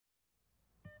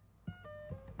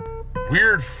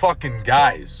weird fucking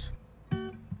guys.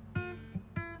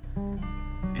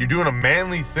 You're doing a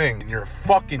manly thing, and you're a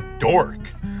fucking dork.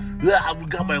 I've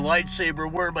got my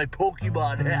lightsaber wearing my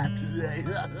Pokemon hat today.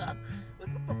 Like, what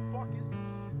the fuck is this?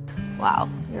 Wow,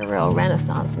 you're a real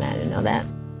Renaissance man, you know that?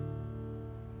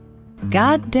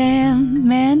 Goddamn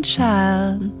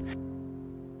man-child.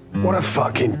 What a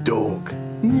fucking dork.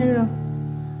 Yeah.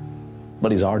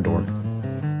 But he's our dork.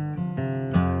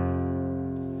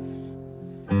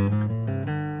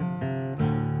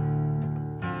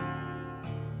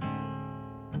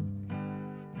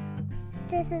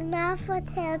 This is not for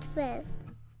children.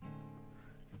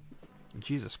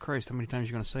 Jesus Christ, how many times are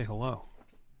you going to say hello?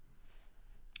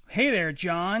 Hey there,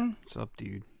 John. What's up,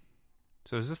 dude?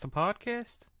 So is this the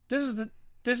podcast? This is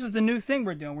the new thing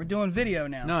we're doing. We're doing video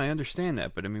now. No, I understand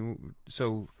that, but I mean,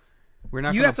 so we're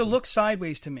not. You have to look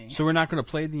sideways to me. So we're not going to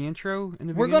play the intro in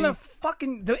the We're beginning? gonna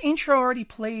fucking the intro already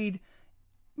played.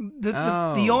 The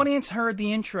audience heard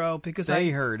the intro because they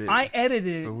heard it. I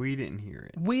edited it, but we didn't hear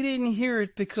it. We didn't hear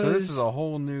it because so this is a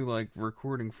whole new like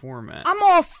recording format. I'm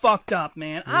all fucked up,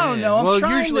 man. I don't know.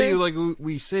 Well, usually like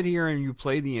we sit here and you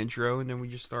play the intro and then we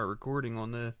just start recording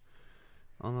on the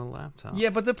laptop. Yeah,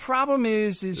 but the problem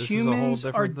is humans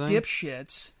are thing?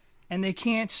 dipshits. And they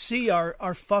can't see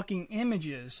our fucking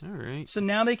images. All right. So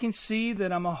now they can see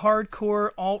that I'm a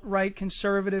hardcore alt-right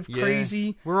conservative,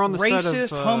 crazy, we're on the racist,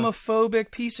 set of,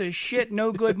 homophobic, piece of shit,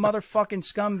 no good motherfucking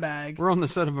scumbag. We're on the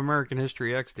set of American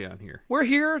History X down here. We're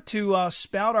here to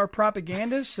spout our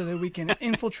propaganda so that we can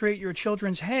infiltrate your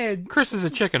children's head. Chris is a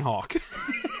chicken hawk.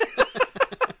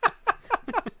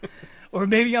 Or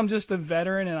maybe I'm just a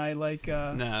veteran and I like.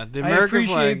 Nah, the American I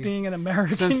appreciate flag, being an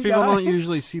American. Since people guy. don't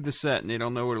usually see the set and they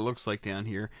don't know what it looks like down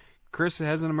here, Chris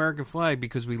has an American flag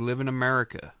because we live in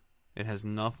America. It has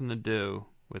nothing to do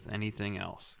with anything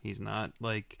else. He's not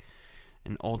like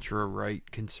an ultra right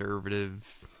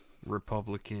conservative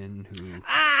Republican who.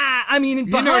 I mean,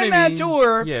 behind that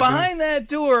door,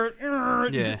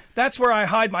 Yeah. That's where I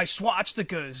hide my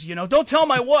swastikas. You know, don't tell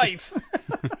my wife.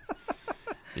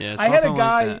 Yeah, I had a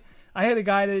guy. Like that. I had a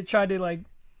guy that tried to like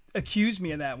accuse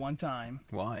me of that one time.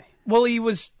 Why? Well, he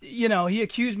was, he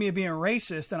accused me of being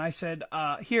racist, and I said,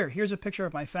 here's a picture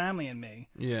of my family and me.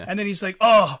 Yeah. And then he's like,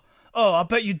 oh, I'll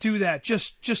bet you do that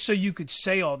just so you could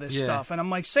say all this stuff. And I'm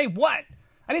like, say what?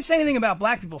 I didn't say anything about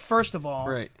black people, first of all.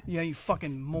 Right. Yeah, you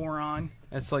fucking moron.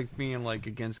 That's like being like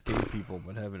against gay people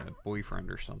but having a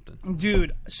boyfriend or something.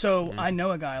 Dude, so I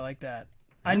know a guy like that.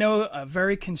 I know a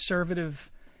very conservative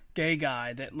gay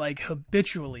guy that like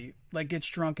habitually like gets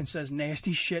drunk and says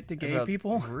nasty shit to gay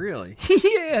people. Really?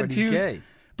 Yeah, but dude. He's gay.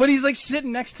 But he's like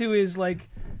sitting next to his like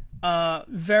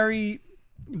very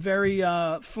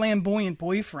flamboyant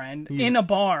boyfriend in a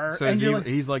bar. So and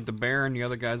he's like the bear and the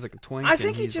other guy's like a twink. I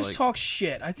think he he's just like, talks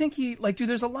shit. I think he like, dude,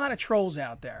 there's a lot of trolls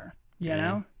out there. You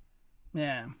know?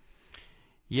 Yeah.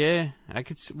 Yeah, I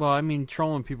could. Well, I mean,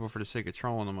 trolling people for the sake of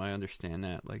trolling them, I understand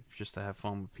that. Like, just to have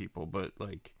fun with people, but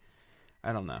like,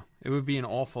 I don't know. It would be an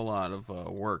awful lot of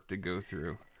work to go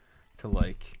through to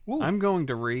like. Ooh. I'm going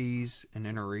to raise an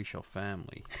interracial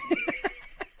family.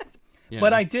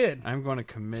 But I did. I'm going to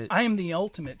commit. I am the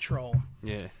ultimate troll.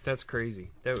 Yeah, that's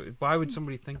crazy. Why would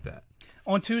somebody think that?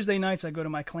 On Tuesday nights, I go to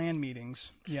my clan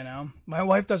meetings, you know. My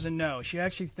wife doesn't know. She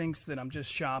actually thinks that I'm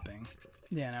just shopping,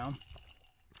 you know.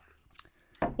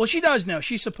 Well, she does know.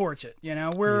 She supports it, you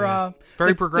know. We're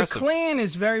very progressive. The clan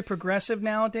is very progressive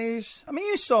nowadays. I mean,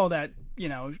 you saw that, you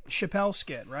know, Chappelle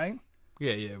skit, right?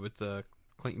 Yeah, with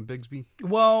Clayton Bigsby.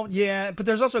 Well, yeah, but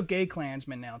there's also gay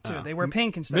Klansmen now, too. They wear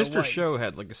pink instead of white. Mr. Show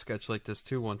had like a sketch like this,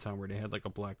 too, one time where they had like a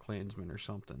black Klansman or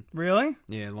something. Really?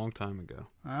 Yeah, a long time ago.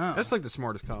 Oh. That's like the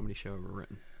smartest comedy show ever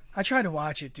written. I tried to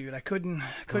watch it, dude. I couldn't.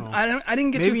 Oh. I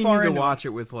didn't get Maybe too far you need into to watch it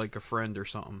with like a friend or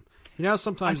something. You know,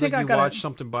 sometimes think like, I you gotta- watch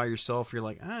something by yourself, you're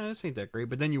like, this ain't that great.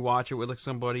 But then you watch it with like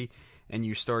somebody, and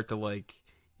you start to like,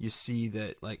 you see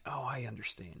that like, oh, I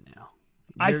understand now.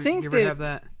 I think you ever have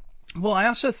that. Well, I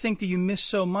also think that you miss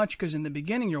so much because in the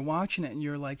beginning you're watching it and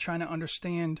you're like trying to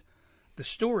understand the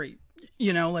story.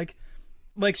 You know, like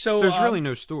so. There's really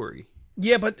no story.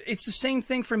 Yeah, but it's the same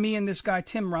thing for me and this guy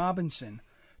Tim Robinson.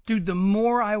 Dude, the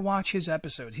more I watch his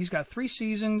episodes, he's got 3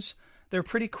 seasons. They're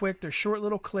pretty quick. They're short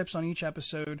little clips on each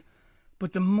episode.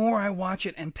 But the more I watch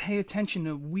it and pay attention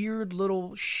to weird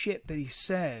little shit that he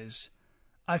says,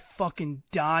 I fucking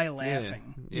die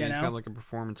laughing. Yeah, you it's know? got like a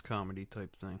performance comedy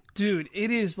type thing. Dude,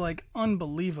 it is like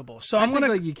unbelievable. So I I'm think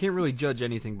gonna. like you can't really judge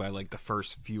anything by like the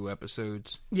first few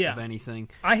episodes Yeah. of anything.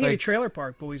 I hated like, Trailer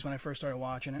Park Boys when I first started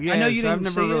watching it. Yeah, I know you so didn't I've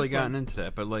never see really it, gotten but into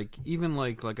that, but like even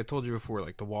like I told you before,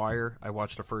 like The Wire, I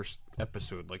watched the first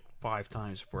episode like 5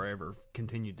 times before I ever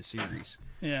continued the series.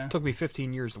 yeah. It took me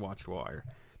 15 years to watch The Wire.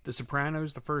 The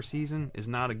Sopranos, the first season, is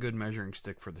not a good measuring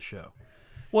stick for the show.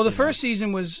 Well, the first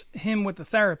season was him with the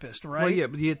therapist, right? Well, yeah,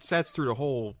 but that's through the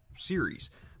whole series.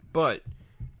 But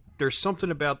there's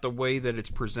something about the way that it's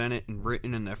presented and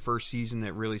written in that first season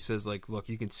that really says, like, look,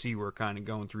 you can see we're kind of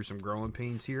going through some growing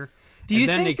pains here. Do you and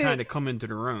then think they that- kind of come into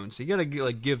their own. So you got to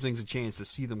like give things a chance to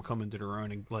see them come into their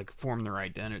own and like form their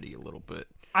identity a little bit.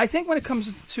 I think when it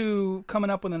comes to coming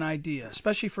up with an idea,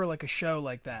 especially for like a show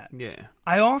like that, Yeah.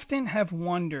 I often have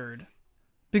wondered,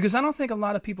 because I don't think a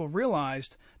lot of people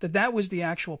realized that was the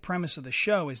actual premise of the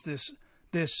show, is this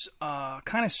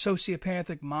kind of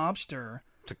sociopathic mobster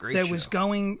It's a great that show. was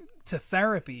going to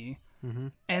therapy,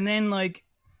 and then like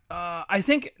I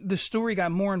think the story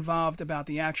got more involved about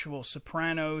the actual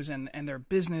Sopranos and their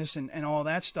business and all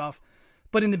that stuff.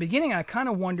 But in the beginning, I kind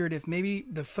of wondered if maybe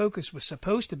the focus was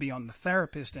supposed to be on the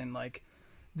therapist and like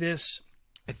this.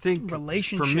 I think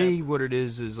relationship. for me, what it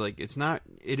is like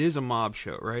it is a mob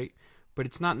show, right? But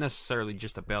it's not necessarily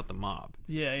just about the mob.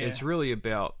 Yeah, yeah. It's really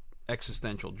about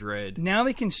existential dread. Now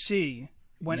they can see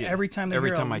when Yeah. every time they every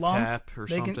hear time a I lump, tap or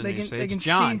they something, can, they can, say, they it's can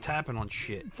John see. tapping on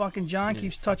shit. Fucking John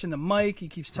keeps touching the mic. He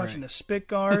keeps touching Right. the spit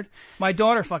guard. My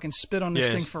daughter fucking spit on this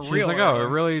thing for she's real. like, oh, earlier. it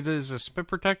really is a spit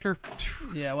protector?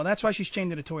 Yeah, well, that's why she's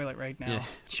chained to the toilet right now.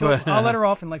 Yeah. I'll let her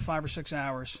off in like 5 or 6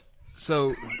 hours.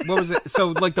 So what was it? So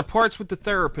like the parts with the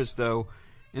therapist though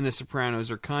in The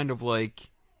Sopranos are kind of like,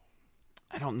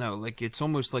 I don't know, like it's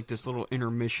almost like this little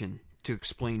intermission to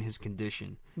explain his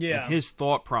condition. Yeah. And his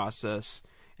thought process.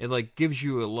 It like gives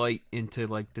you a light into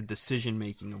like the decision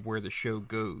making of where the show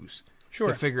goes. Sure.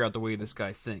 To figure out the way this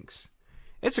guy thinks.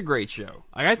 It's a great show.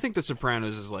 I think The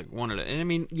Sopranos is like one of the. And I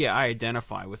mean, yeah, I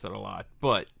identify with it a lot,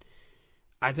 but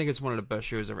I think it's one of the best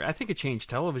shows ever. I think it changed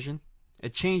television.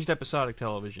 It changed episodic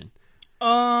television.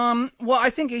 Well, I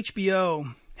think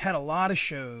HBO had a lot of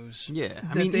shows. Yeah, I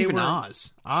that mean, they even were-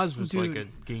 Oz. Oz was Dude, like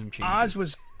a game changer. Oz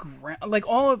was like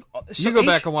all of. So you go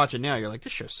back and watch it now, you're like,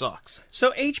 this show sucks.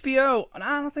 So HBO, I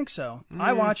don't think so.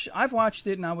 Mm. I've watched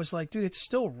it and I was like, dude, it's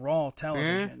still raw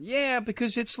television. Yeah,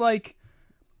 because it's like,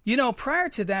 prior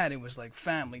to that, it was like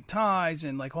Family Ties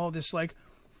and like all this like,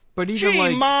 But even gee,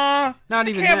 like, Ma, not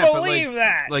even I can't that, believe but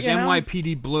that. like you know?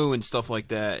 NYPD Blue and stuff like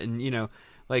that, and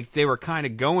like they were kind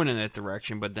of going in that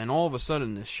direction, but then all of a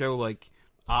sudden this show like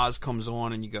Oz comes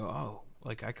on, and you go, oh,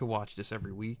 like I could watch this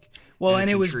every week. Well, and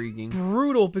it's it was intriguing.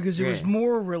 brutal because it was Yeah.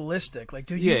 more realistic. Like,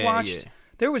 dude, you Yeah, watched. yeah.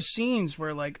 There was scenes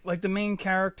where like the main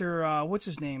character, what's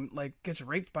his name, like gets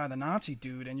raped by the Nazi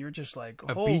dude, and you're just like,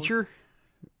 A holy- Beecher,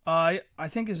 I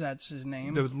think that's his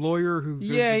name. the lawyer who goes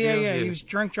yeah, to yeah, jail? yeah. He was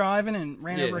drunk driving and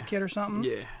ran Yeah. over a kid or something.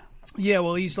 Yeah, Yeah,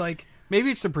 well, he's like.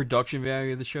 maybe it's the production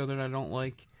value of the show that I don't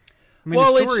like. I mean,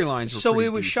 Well, the it's storylines were so pretty it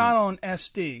was decent. shot on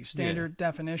SD, standard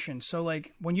definition. So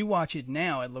like when you watch it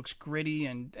now, it looks gritty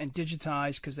and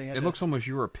digitized because they had. It looks almost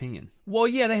European. Well,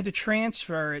 yeah, they had to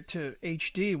transfer it to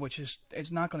HD, which is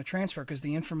it's not going to transfer because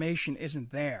the information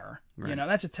isn't there. Right.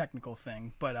 That's a technical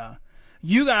thing. But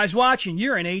you guys watching,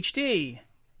 you're in HD.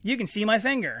 You can see my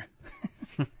finger.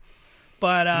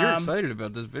 But You're excited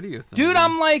about this video thing, dude, man.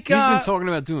 I'm like, he's been talking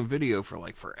about doing video for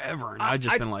like forever, and I've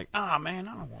just I- been like, man,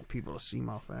 I don't want people to see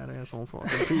my fat ass on fucking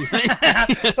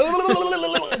TV.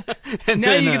 And now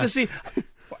then, you get to see.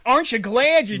 Aren't you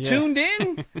glad you Yeah. tuned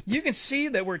in? You can see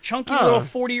that we're chunky Oh. little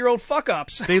 40-year-old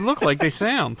fuck-ups. they look like they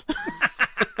sound.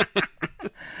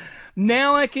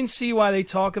 Now I can see why they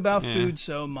talk about Yeah. food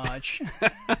so much.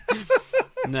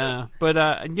 Nah, but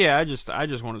yeah, I just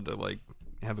wanted to like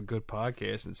have a good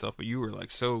podcast and stuff. But you were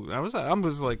like, so I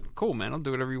was like, cool, man, I'll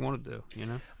do whatever you want to do,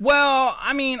 Well,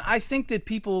 I mean, I think that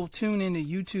people tune into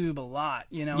YouTube a lot,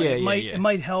 and Yeah, it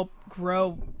might help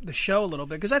grow the show a little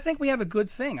bit because I think we have a good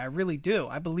thing. I really do.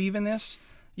 I believe in this.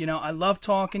 I love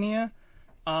talking to you.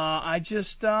 I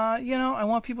just, I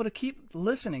want people to keep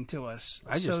listening to us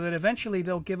so that eventually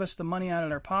they'll give us the money out of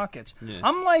their pockets. Yeah.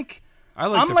 I'm like I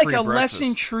like the free a less breakfast.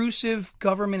 intrusive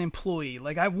government employee.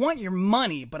 Like, I want your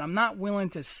money, but I'm not willing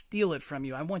to steal it from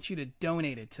you. I want you to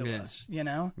donate it to us,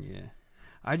 Yeah,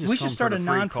 I just We come should start for a the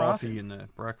free nonprofit. coffee and the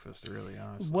breakfast, really,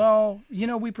 honestly. Well,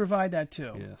 we provide that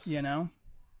too. Yes.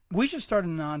 We should start a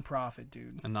nonprofit,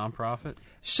 dude. A nonprofit.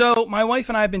 So my wife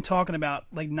and I have been talking about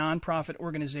like nonprofit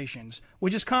organizations,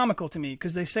 which is comical to me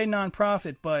because they say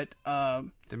nonprofit, but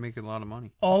They make a lot of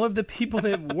money. all of the people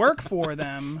that work for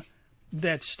them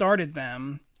that started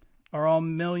them are all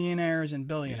millionaires and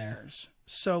billionaires.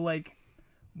 So, like,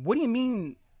 what do you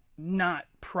mean not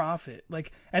profit?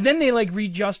 Like, and then they, like,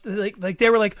 like they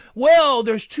were like, well,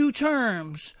 there's two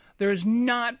terms. There's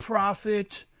not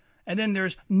profit, and then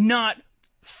there's not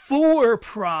for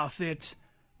profit,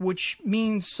 which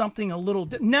means something a little...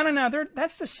 No.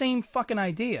 That's the same fucking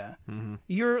idea. Mm-hmm.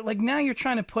 You're, like, now you're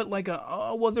trying to put, like,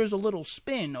 there's a little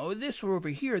spin. Oh, this over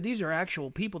here. These are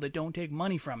actual people that don't take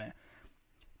money from it.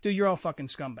 Dude, you're all fucking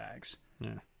scumbags.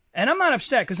 Yeah. And I'm not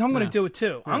upset, because I'm going to do it,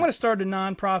 too. Right. I'm going to start a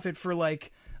non-profit for,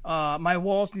 like, my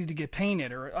walls need to get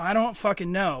painted, or I don't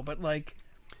fucking know, but, like...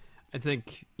 I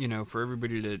think, for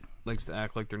everybody that likes to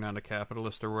act like they're not a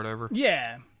capitalist or whatever.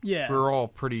 Yeah. We're all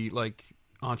pretty, like,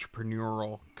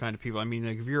 entrepreneurial kind of people. I mean,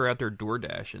 like, if you're out there door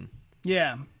dashing,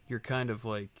 you're kind of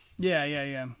like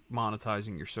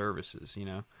monetizing your services,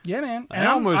 Yeah, man. And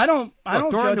I don't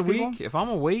during judge the people. week, if I'm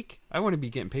awake, I want to be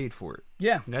getting paid for it.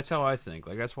 Yeah, and that's how I think.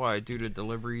 Like, that's why I do the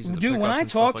deliveries. And the dude, when I and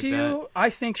talk stuff to like you, that. I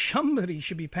think somebody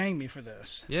should be paying me for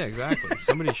this. Yeah, exactly.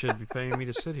 Somebody should be paying me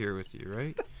to sit here with you,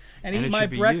 right? And eat my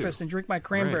breakfast and drink my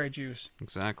cranberry juice.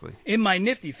 Exactly. In my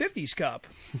nifty 50s cup.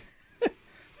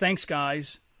 Thanks,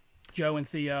 guys. Joe and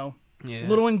Theo. Yeah.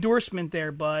 Little endorsement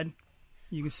there, bud.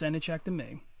 You can send a check to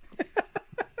me.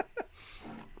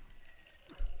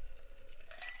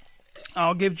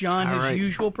 I'll give John his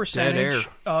usual percentage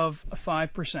of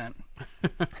 5%.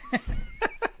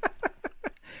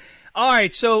 All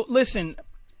right, so listen.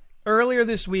 Earlier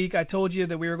this week, I told you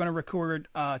that we were going to record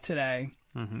today,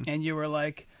 and you were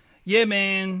like, "Yeah,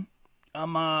 man,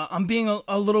 I'm being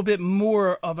a little bit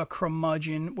more of a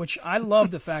curmudgeon," which I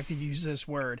love the fact that you use this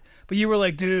word. But you were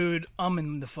like, "Dude, I'm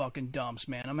in the fucking dumps,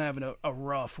 man. I'm having a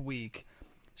rough week."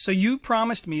 So you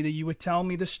promised me that you would tell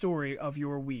me the story of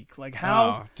your week. Like,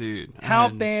 how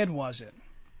bad was it?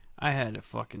 I had a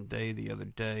fucking day the other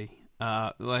day.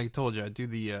 Like I told you, I do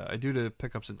the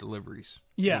pickups and deliveries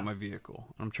with my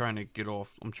vehicle. I'm trying to get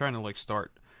off. I'm trying to, like,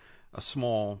 start a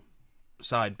small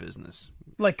side business,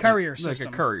 like courier system,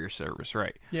 like a courier service,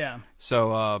 right? Yeah.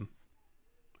 So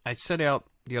I set out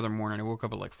the other morning. I woke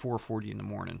up at like 4:40 in the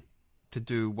morning to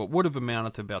do what would have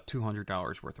amounted to about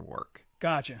 $200 worth of work.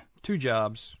 Gotcha. 2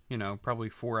 jobs, probably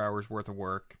 4 hours worth of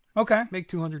work. Okay. Make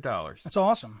 $200. That's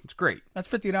awesome. It's great. That's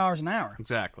 $50 an hour.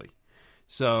 Exactly.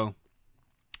 So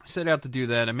I set out to do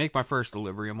that. I make my first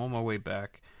delivery. I'm on my way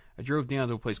back. I drove down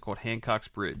to a place called Hancock's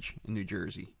Bridge in New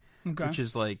Jersey, which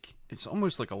is like, it's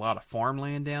almost like a lot of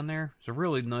farmland down there. It's a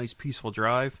really nice, peaceful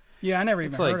drive. Yeah, I never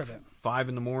even heard of it. 5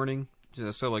 in the morning.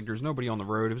 So, like, there's nobody on the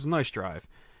road. It was a nice drive.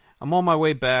 I'm on my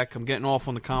way back. I'm getting off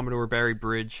on the Commodore Barry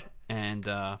Bridge, and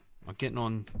I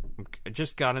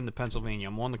just got into Pennsylvania.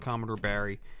 I'm on the Commodore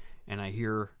Barry, and I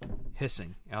hear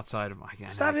hissing outside of my...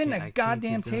 Stop hitting that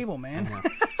goddamn table, man.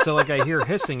 So, like, I hear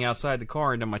hissing outside the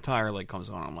car, and then my tire light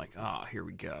comes on. I'm like, here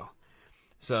we go.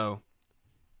 So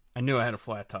I knew I had a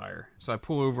flat tire. So I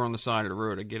pull over on the side of the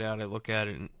road. I get out, I look at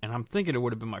it, and I'm thinking it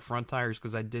would have been my front tires,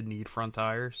 because I did need front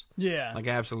tires. Yeah. Like,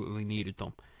 I absolutely needed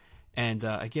them. And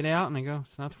I get out, and I go,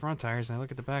 it's not the front tires. And I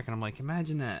look at the back, and I'm like,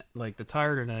 imagine that. Like, the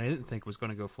tire that I didn't think was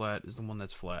going to go flat is the one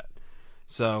that's flat.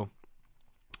 So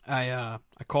I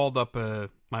called up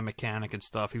my mechanic and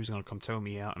stuff. He was going to come tow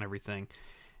me out and everything.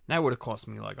 And that would have cost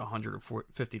me like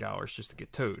 $150 just to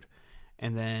get towed.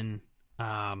 And then,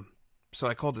 so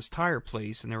I called this tire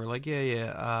place, and they were like,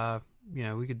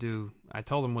 we could do... I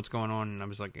told them what's going on, and I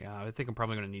was like, I think I'm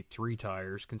probably going to need 3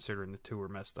 tires, considering the 2 were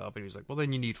messed up. And he was like, well,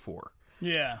 then you need 4.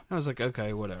 Yeah. I was like,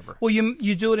 okay, whatever. Well,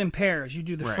 you do it in pairs. You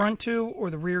do the front 2 or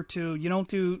the rear 2. You don't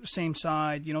do same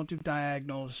side. You don't do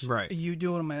diagonals. Right. You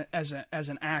do them as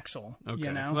an axle.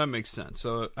 Okay. Well, that makes sense.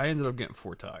 So I ended up getting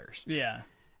 4 tires. Yeah.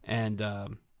 And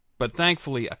but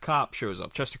thankfully, a cop shows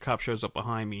up. Chester cop shows up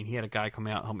behind me, and he had a guy come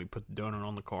out and help me put the donut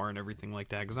on the car and everything like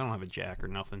that, because I don't have a jack or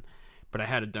nothing. But I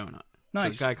had a donut.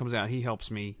 Nice. So the guy comes out, he helps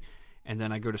me, and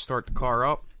then I go to start the car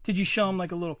up. Did you show him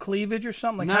like a little cleavage or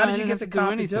something? Like, no, how did you get the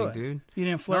cop to do it? Dude. You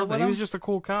didn't flirt with him? He was just a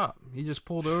cool cop. He just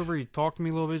pulled over. He talked to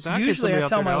me a little bit. Usually I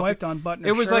tell my wife to unbutton her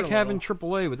shirt. It was shirt like having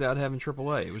AAA without having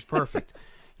AAA. It was perfect.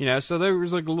 So there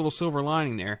was like a little silver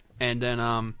lining there. And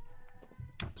then,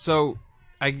 so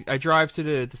I drive to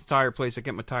the tire place. I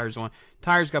get my tires on.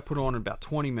 Tires got put on in about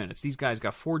 20 minutes. These guys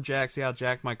got 4 jacks out,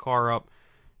 jacked my car up.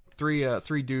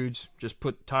 3 dudes just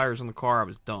put tires on the car. I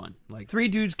was done. Like 3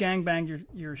 dudes gangbanged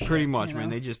your shit. Pretty much,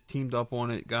 man. They just teamed up on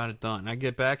it, got it done. I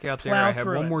get back out there. I had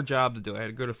one more job to do. I had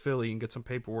to go to Philly and get some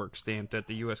paperwork stamped at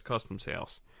the U.S. Customs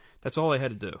House. That's all I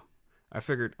had to do. I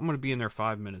figured I'm going to be in there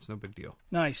 5 minutes. No big deal.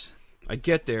 Nice. I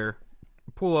get there,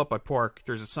 pull up, I park.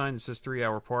 There's a sign that says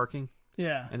 3-hour parking.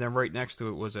 Yeah. And then right next to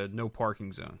it was a no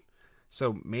parking zone.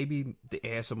 So maybe the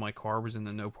ass of my car was in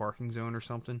the no parking zone or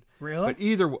something. Really? But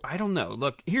either I don't know.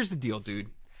 Look, here's the deal, dude.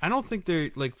 I don't think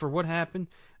they're like for what happened.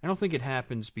 I don't think it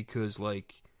happens because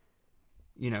like,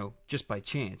 you know, just by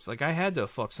chance. Like I had to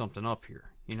fuck something up here.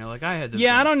 You know, like I had to.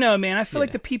 Yeah, I don't know, man. I feel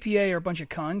like the PPA are a bunch of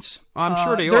cunts. I'm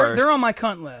sure they are. They're on my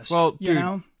cunt list. Well, you dude,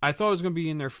 know? I thought I was gonna be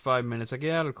in there for 5 minutes. I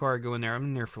get out of the car, I go in there. I'm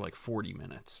in there for like 40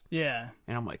 minutes. Yeah.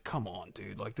 And I'm like, come on,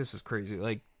 dude. Like this is crazy.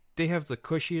 Like they have the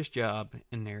cushiest job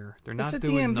in there. They're not It's a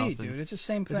doing DMV, nothing. dude. It's the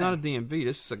same thing. It's not a DMV.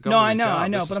 This is a No, government job. I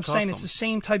know, This but I'm is saying it's custom. the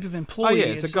same type of employee. Oh yeah,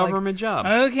 it's a like, government job.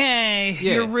 Okay,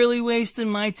 Yeah. you're really wasting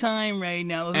my time right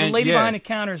now. The And, lady yeah, behind the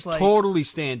counter is like, totally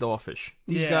standoffish.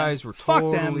 These Yeah. guys were Fuck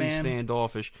totally them, man.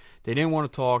 standoffish. They didn't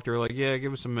want to talk. They were like, "Yeah,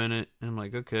 give us a minute." And I'm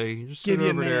like, "Okay, just sit give you a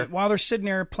over minute there." while they're sitting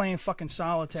there playing fucking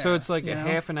solitaire. So it's like you a know?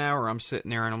 half an hour. I'm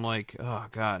sitting there and I'm like, "Oh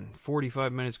God!"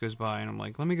 45 minutes goes by and I'm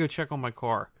like, "Let me go check on my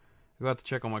car." I go out to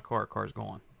check on my car. Car's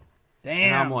gone.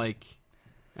 Damn. And I'm like,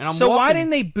 so why walking- didn't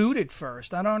they boot it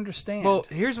first? I don't understand. Well,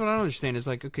 here's what I don't understand is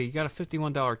like, okay, you got a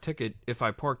 $51 ticket if I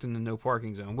parked in the no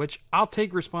parking zone, which I'll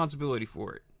take responsibility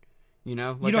for it. You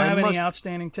know, like you don't I have must... any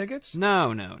outstanding tickets?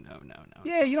 No.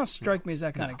 Yeah, you don't strike me as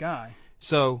that kind of guy.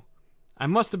 So I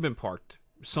must have been parked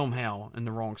somehow in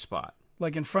the wrong spot.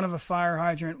 Like in front of a fire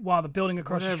hydrant while the building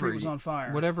across the street was on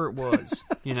fire. Whatever it was,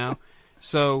 you know.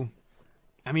 So,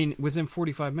 I mean, within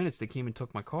 45 minutes, they came and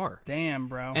took my car. Damn,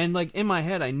 bro. And like in my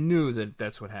head, I knew that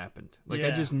that's what happened. Like I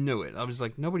Yeah. just knew it. I was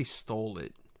like, nobody stole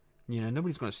it. You know,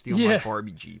 nobody's going to steal Yeah. my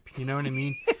Barbie Jeep. You know what I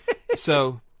mean?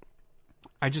 So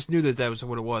I just knew that that was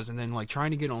what it was. And then like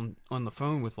trying to get on the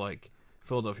phone with like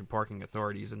Philadelphia Parking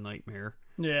Authority is a nightmare.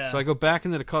 Yeah. So I go back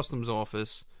into the customs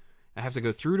office. I have to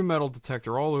go through the metal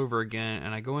detector all over again,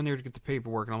 and I go in there to get the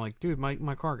paperwork, and I'm like, dude,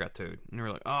 my car got towed. And they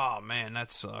were like, oh, man,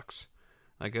 that sucks.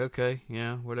 Like, okay,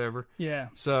 yeah, whatever. Yeah.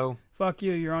 So Fuck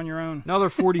you, you're on your own. another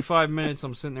 45 minutes,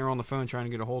 I'm sitting there on the phone trying to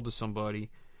get a hold of somebody.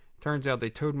 Turns out they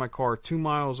towed my car 2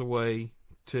 miles away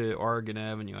to Oregon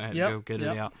Avenue. I had to go get it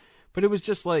out. But it was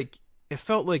just like, it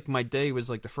felt like my day was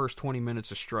like the first 20 minutes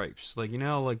of Stripes. Like, you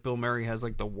know, like Bill Murray has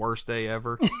like the worst day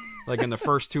ever. Like in the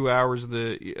first 2 hours of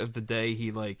the day,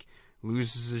 he like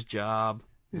loses his job,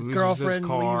 loses girlfriend his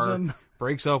car, leaves him.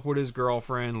 breaks up with his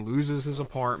girlfriend, loses his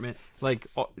apartment. Like,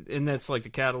 and that's like the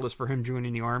catalyst for him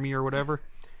joining the army or whatever.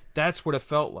 That's what it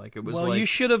felt like. It was well, like, you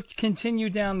should have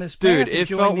continued down this path. dude, and it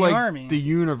joined felt the like army. the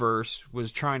universe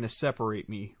was trying to separate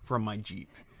me from my Jeep.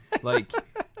 Like,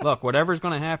 look, whatever's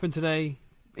going to happen today,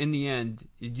 in the end,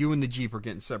 you and the Jeep are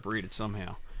getting separated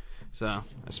somehow. So I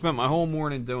spent my whole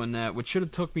morning doing that, which should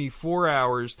have took me 4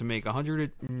 hours to make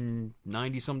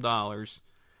 $190-some.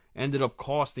 Ended up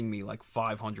costing me like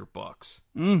 $500.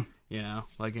 You know,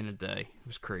 like in a day. It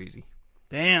was crazy.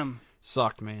 Damn.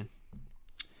 Sucked, man.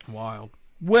 Wild.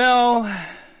 Well,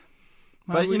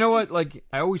 But you know what? Like,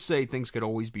 I always say things could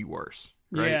always be worse.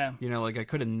 Right? Yeah. You know, like, I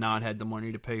could have not had the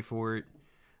money to pay for it.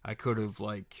 I could have,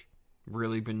 like,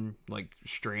 really been, like,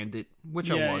 stranded, which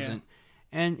Yeah, I wasn't.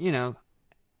 And, you know,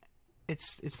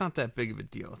 it's not that big of a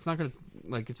deal. It's not going to,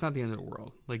 like, it's not the end of the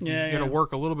world. Like, Yeah, you got to yeah.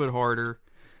 work a little bit harder.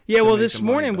 Yeah, to well, make this the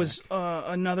money morning back. was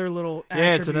another little Yeah,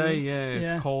 attribute. today,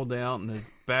 it's cold out, and the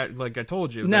like I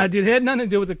told you. No, the, dude, it had nothing to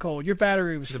do with the cold. Your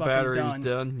battery was the fucking battery done. was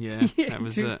done. Yeah, Yeah, that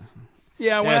was dude. it.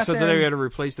 Yeah, I went Yeah, out so there today we and- had to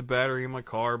replace the battery in my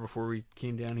car before we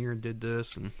came down here and did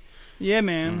this. And Yeah,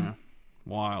 man.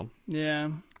 wild. Yeah.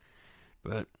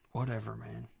 But whatever,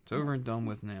 man. It's over and done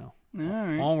with now. All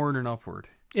right. Onward and upward.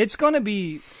 It's gonna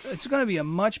be a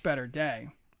much better day.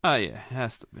 Oh yeah, it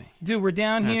has to be. Dude, we're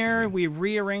down Has to here. be. We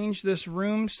rearranged this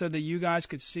room so that you guys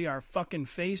could see our fucking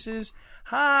faces.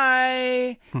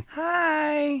 Hi.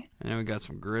 Hi. And then we got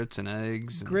some grits and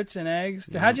eggs. And Grits and eggs.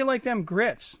 How'd you like them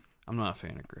grits? I'm not a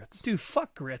fan of grits. Dude,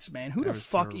 fuck grits, man. Who That the was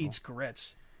fuck terrible. eats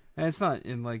grits? And it's not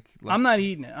in like I'm not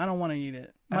eating it. I don't want to eat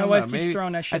it. I My don't wife know, keeps maybe-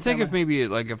 throwing that shit I think down if maybe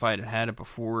like if I'd had it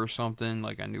before or something,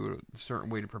 like I knew a certain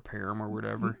way to prepare them or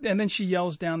whatever. And then she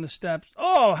yells down the steps,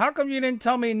 "Oh, how come you didn't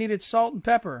tell me it needed salt and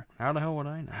pepper?" How the hell would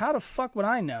I know? How the fuck would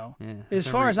I know? Yeah, As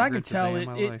I've far never as I eaten could grits a day tell, in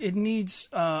my life. it needs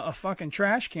a fucking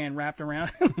trash can wrapped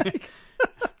around.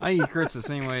 I eat grits the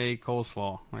same way I eat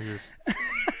coleslaw. I just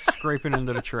scrape it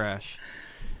into the trash.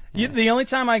 The only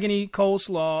time I can eat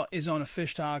coleslaw is on a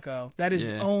fish taco. That is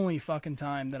the Yeah. only fucking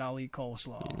time that I'll eat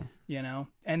coleslaw. You know,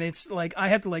 and it's like I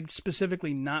have to like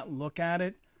specifically not look at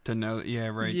it. To know, yeah,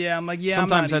 right. Yeah, I'm like, yeah.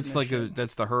 Sometimes I'm not that's eating like this shit.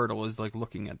 that's the hurdle is like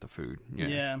looking at the food. Yeah.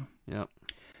 Yeah. Yep.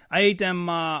 I ate them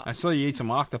I saw you ate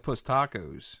some octopus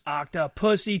tacos.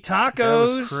 octopussy That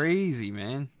tacos. was crazy,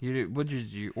 man.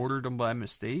 You ordered them by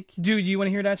mistake? Dude, you want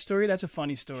to hear that story? That's a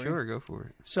funny story. Sure, go for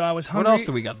it. So I was What hungry. else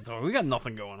do we got to talk? We got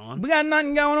nothing going on. We got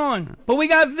nothing going on, but we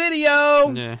got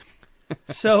video. Yeah.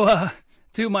 So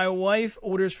Dude, my wife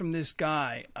orders from this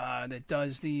guy that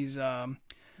does these.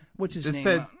 What's his name? It's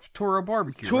that Toro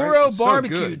barbecue. Toro right? It's so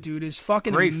barbecue, good. dude, is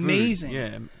fucking Great amazing. Food.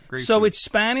 Yeah, great. So food. it's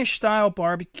Spanish style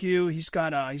barbecue. He's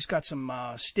got some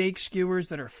steak skewers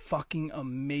that are fucking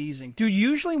amazing, dude.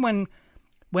 Usually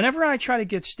whenever I try to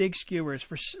get steak skewers,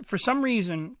 for some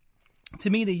reason, to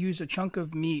me they use a chunk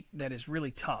of meat that is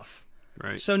really tough.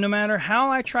 Right. So no matter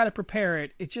how I try to prepare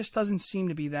it, it just doesn't seem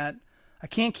to be that. I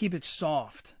can't keep it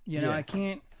soft. You know, Yeah.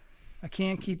 I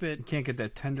can't keep it. You can't get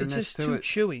that tenderness It's just to too it.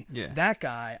 chewy. Yeah. That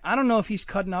guy, I don't know if he's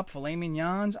cutting up filet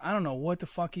mignons. I don't know what the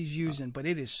fuck he's using, but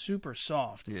it is super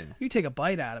soft. Yeah. You take a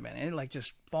bite out of it, and it like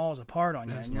just falls apart on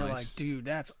you, That's and you're nice. like, dude,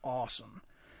 that's awesome.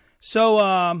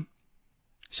 So,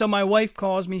 so my wife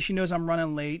calls me. She knows I'm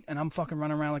running late, and I'm fucking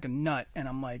running around like a nut, and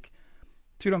I'm like,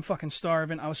 dude, I'm fucking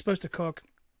starving. I was supposed to cook.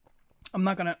 I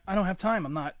don't have time.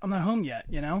 I'm not home yet,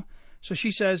 you know? So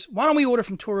she says, why don't we order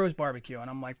from Toro's Barbecue? And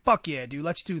I'm like, fuck yeah, dude,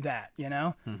 let's do that, you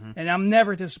know? Mm-hmm. And I'm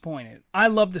never disappointed. I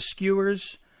love the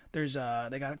skewers. There's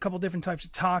they got a couple different types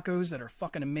of tacos that are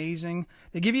fucking amazing.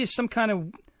 They give you some kind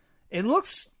of it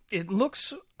looks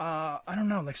I don't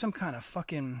know, like some kind of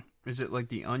fucking Is it like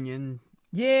the onion?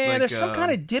 yeah, like, there's some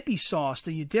kind of dippy sauce.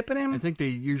 Do you dip it in? I think they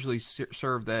usually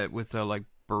serve that with like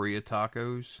burrito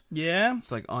tacos. Yeah. It's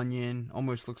like onion,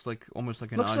 almost looks like an Looks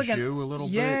au like jus a little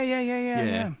yeah, bit.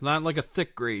 Yeah. Not like a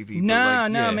thick gravy. No, but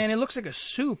like, no, yeah. man, it looks like a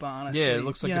soup, honestly. Yeah, it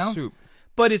looks like you a know? soup.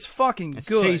 But it's fucking It's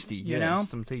good. tasty. You Yeah, know? it's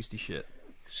some tasty shit.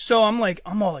 So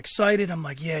I'm all excited. I'm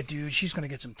like, yeah, dude, she's gonna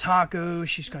get some tacos.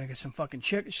 She's gonna get some fucking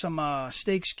some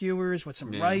steak skewers with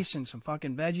some rice and some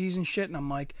fucking veggies and shit. And I'm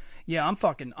like, yeah,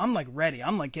 I'm like ready.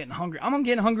 I'm like getting hungry. I'm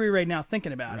getting hungry right now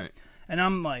thinking about it. And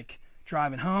I'm like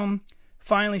driving home.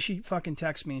 Finally, she fucking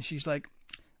texts me and she's like,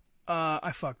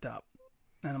 I fucked up.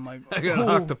 And I'm like, I got "Oh,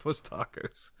 octopus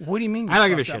tacos. what do you mean? I don't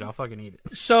give a fucked shit. up?" I'll fucking eat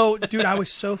it. So, dude, I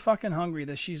was so fucking hungry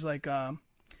that she's like, yeah,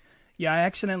 I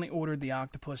accidentally ordered the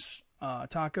octopus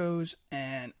tacos,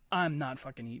 and I'm not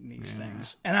fucking eating these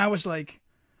things. And I was like,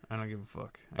 I don't give a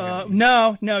fuck.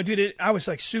 no, dude, I was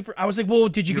like I was like, well,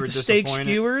 did you You get were the steak disappointed?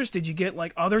 skewers? Did you get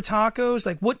like other tacos?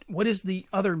 Like, what is the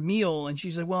other meal? And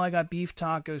she's like, well, I got beef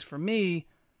tacos for me.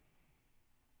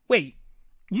 Wait,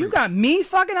 you got me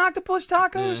fucking octopus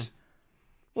tacos?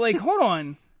 Yeah. Like, hold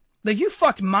on. Like, you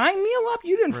fucked my meal up?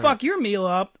 You didn't fuck your meal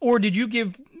up. Or did you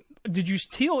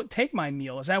take my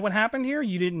meal? Is that what happened here?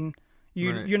 You didn't,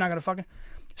 you're not going to fucking.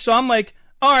 So I'm like,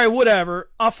 all right, whatever.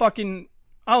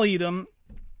 I'll eat them.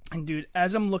 And dude,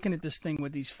 as I'm looking at this thing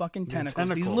with these fucking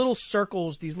tentacles, these little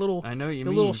circles, I know what you the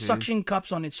mean, little dude. suction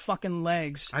cups on its fucking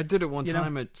legs. I did it one You know?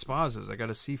 time at Spaza's. I got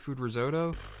a seafood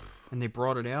risotto, and they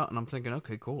brought it out, and I'm thinking,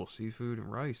 okay, cool, seafood and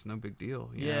rice, no big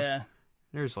deal. You know? Yeah.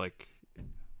 There's like Dude,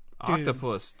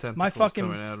 octopus tentacles my fucking-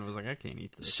 coming out, and I was like, I can't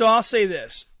eat this. So I'll say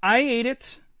this. I ate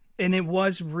it, and it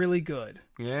was really good.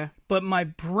 Yeah, But my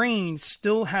brain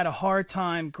still had a hard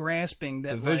time grasping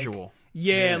that the visual. Like,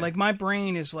 yeah, like my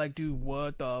brain is like, dude,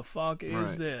 what the fuck is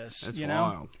Right. this? That's you know?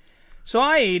 wild. So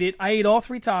I ate it. I ate all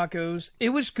 3 tacos. It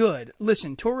was good.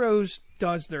 Listen, Toro's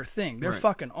does their thing. They're Right.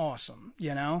 fucking awesome,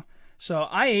 you know? So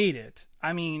I ate it.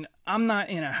 I mean, I'm not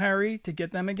in a hurry to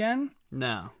get them again.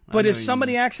 No, But if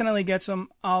somebody accidentally gets them,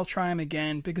 I'll try them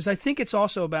again because I think it's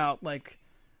also about like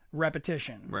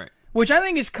repetition. right, Which I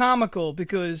think is comical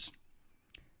because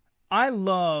I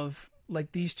love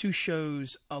like these 2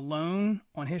 shows Alone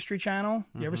on History Channel.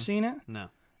 You ever seen it? no,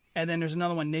 And then there's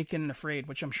another one, Naked and Afraid,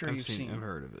 which I'm sure I've you've seen. I've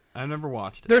heard of it. I've never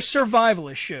watched it. They're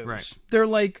survivalist shows. Right. They're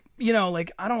like, you know,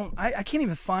 like I can't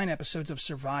even find episodes of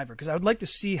Survivor because I would like to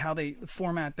see how they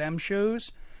format them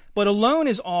shows. But Alone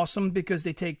is awesome because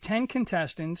they take 10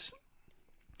 contestants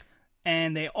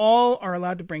and they all are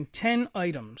allowed to bring 10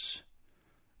 items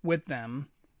with them.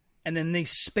 And then they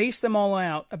space them all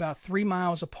out about 3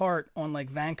 miles apart on like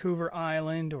Vancouver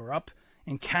Island or up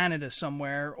in Canada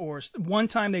somewhere. Or one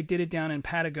time they did it down in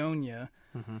Patagonia.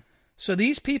 So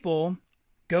these people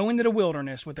go into the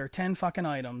wilderness with their 10 fucking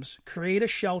items, create a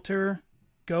shelter,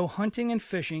 go hunting and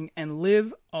fishing, and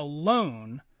live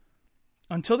alone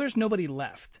until there's nobody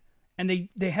left. And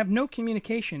they have no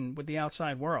communication with the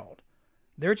outside world.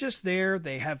 They're just there.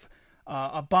 They have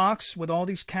a box with all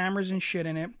these cameras and shit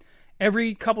in it.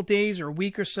 Every couple days or a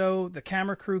week or so, the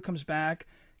camera crew comes back,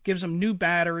 gives them new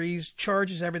batteries,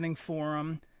 charges everything for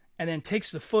them, and then takes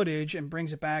the footage and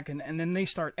brings it back. And then they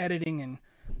start editing and,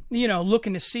 you know,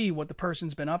 looking to see what the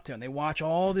person's been up to. And they watch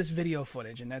all this video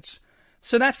footage. And that's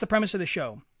the premise of the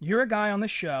show. You're a guy on the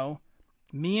show.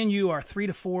 Me and you are 3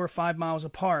 to 4 or 5 miles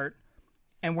apart.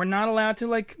 And we're not allowed to,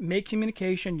 like, make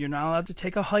communication. You're not allowed to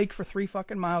take a hike for 3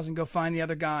 fucking miles and go find the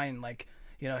other guy and, like,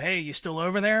 you know, hey, you still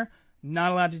over there?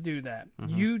 Not allowed to do that.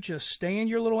 You just stay in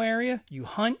your little area. You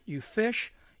hunt. You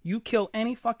fish. You kill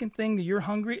any fucking thing that you're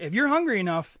hungry. If you're hungry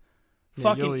enough,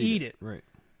 fucking eat it. Right.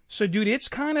 So, dude, it's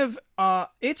kind of,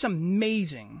 it's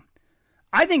amazing.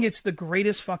 I think it's the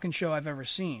greatest fucking show I've ever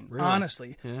seen,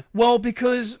 honestly. Yeah. Well,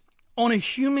 because on a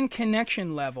human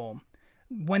connection level,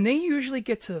 when they usually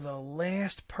get to the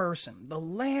last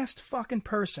fucking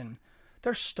person,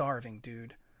 they're starving,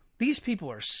 dude. These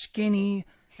people are skinny,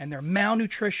 and they're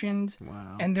malnutritioned,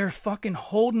 and they're fucking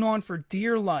holding on for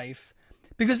dear life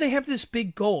because they have this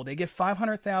big goal. They get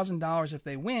 $500,000 if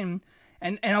they win,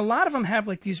 and a lot of them have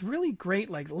like these really great,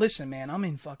 like, listen, man, I'm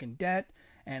in fucking debt,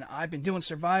 and I've been doing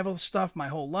survival stuff my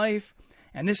whole life,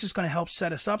 and this is going to help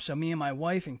set us up so me and my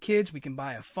wife and kids, we can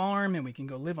buy a farm, and we can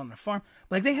go live on the farm.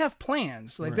 Like, they have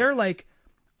plans. Like, they're like,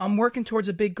 I'm working towards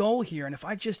a big goal here, and if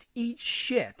I just eat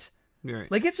shit...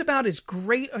 Right. Like, it's about as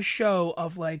great a show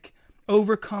of, like,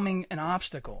 overcoming an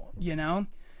obstacle, you know?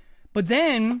 But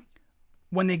then,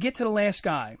 when they get to the last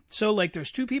guy, so, like,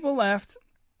 there's 2 people left,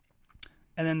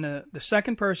 and then the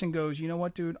second person goes, you know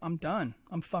what, dude? I'm done.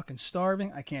 I'm fucking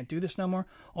starving. I can't do this no more.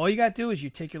 All you got to do is you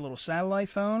take your little satellite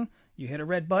phone, you hit a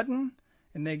red button,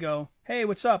 and they go, hey,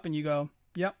 what's up? And you go,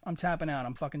 yep, I'm tapping out.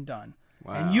 I'm fucking done.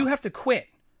 Wow. And you have to quit.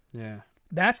 Yeah.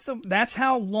 That's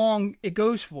how long it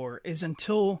goes for, is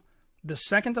until... the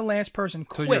second to last person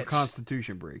quits. So your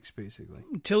constitution breaks, basically.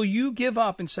 Until you give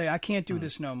up and say, I can't do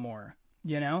this no more.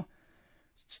 You know?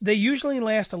 They usually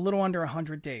last a little under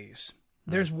 100 days.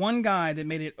 There's one guy that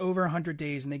made it over 100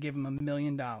 days and they gave him $1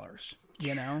 million.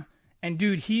 You know? And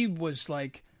dude, he was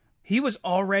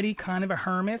already kind of a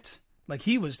hermit. Like,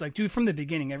 he was like, dude, from the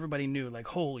beginning, everybody knew, like,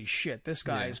 holy shit, this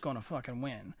guy is going to fucking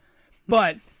win.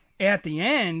 But at the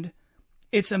end,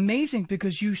 it's amazing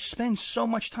because you spend so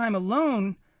much time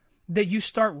alone that you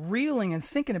start reeling and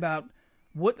thinking about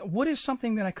what is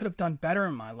something that I could have done better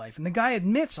in my life. And the guy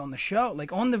admits on the show,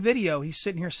 like on the video, he's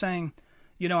sitting here saying,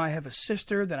 you know, I have a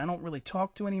sister that I don't really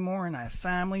talk to anymore, and I have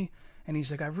family. And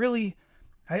he's like, I've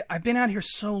been out here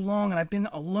so long, and I've been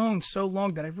alone so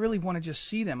long that I really want to just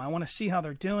see them. I want to see how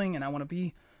they're doing, and I want to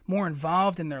be more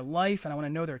involved in their life, and I want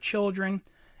to know their children.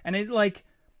 And it, like,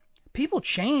 people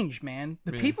change, man.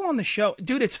 The people on the show,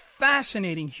 dude, it's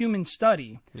fascinating human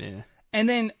study. Yeah. And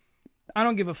then, I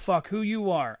don't give a fuck who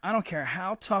you are. I don't care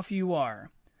how tough you are.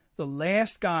 The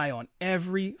last guy on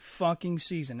every fucking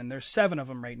season, and there's 7 of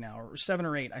them right now, or 7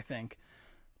 or 8, I think.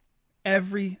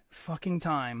 Every fucking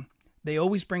time, they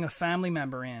always bring a family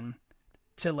member in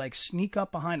to, like, sneak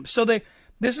up behind them. So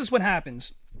this is what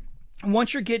happens.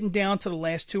 Once you're getting down to the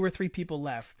last 2 or 3 people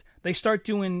left, they start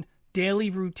doing daily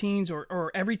routines,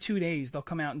 or every 2 days, they'll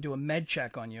come out and do a med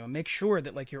check on you and make sure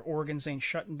that, like, your organs ain't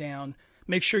shutting down.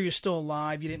 Make sure you're still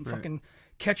alive. You didn't fucking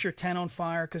catch your tent on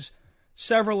fire, because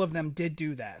several of them did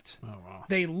do that. Oh, wow.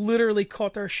 They literally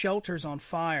caught their shelters on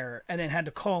fire and then had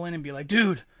to call in and be like,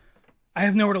 dude, I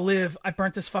have nowhere to live. I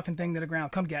burnt this fucking thing to the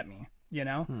ground. Come get me. You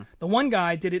know? The one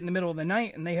guy did it in the middle of the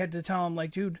night, and they had to tell him,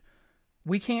 like, dude,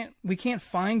 we can't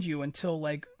find you until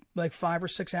like 5 or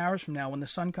 6 hours from now when the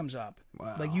sun comes up.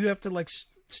 Wow. Like, you have to, like,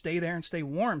 stay there and stay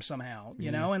warm somehow,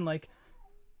 you know? And, like,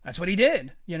 that's what he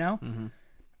did, you know? Mm-hmm.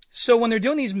 So when they're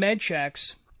doing these med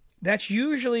checks, that's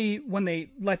usually when they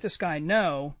let this guy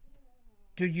know,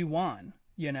 dude, you won,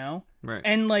 you know? Right.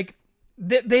 And, like,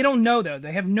 they don't know, though.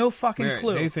 They have no fucking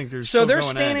clue. They think they're so they're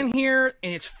going standing here,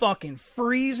 and it's fucking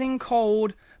freezing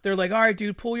cold. They're like, all right,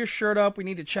 dude, pull your shirt up. We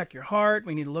need to check your heart.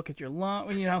 We need to look at your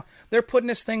lung. You know, they're putting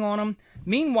this thing on them.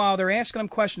 Meanwhile, they're asking them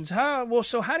questions.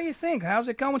 So how do you think? How's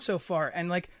it going so far? And,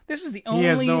 like, this is the only... He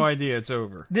has no idea it's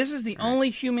over. This is the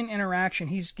only human interaction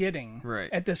he's getting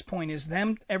at this point, is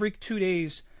them every 2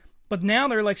 days. But now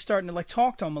they're, like, starting to, like,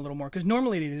 talk to him a little more, because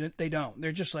normally they don't.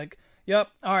 They're just like, yep,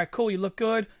 all right, cool, you look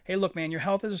good. Hey, look, man, your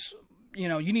health is, you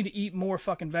know, you need to eat more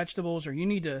fucking vegetables, or you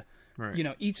need to, you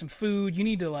know, eat some food. You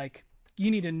need to, like... You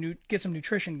need to get some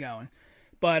nutrition going.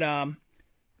 But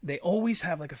they always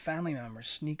have, like, a family member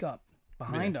sneak up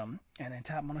behind them and then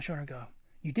tap them on the shoulder and go,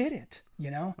 you did it,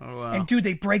 you know? Oh, wow. And, dude,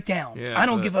 they break down. Yeah, I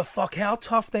don't give a fuck how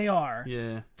tough they are.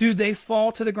 Yeah. Dude, they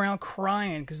fall to the ground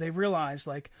crying because they realize,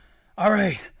 like, all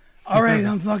right,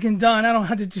 I'm fucking done. I don't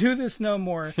have to do this no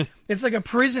more. It's like a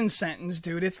prison sentence,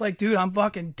 dude. It's like, dude, I'm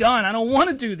fucking done. I don't want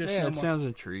to do this no more. That sounds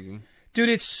intriguing. Dude,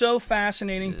 it's so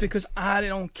fascinating because I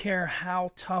don't care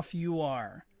how tough you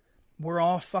are. We're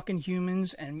all fucking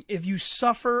humans, and if you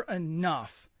suffer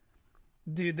enough,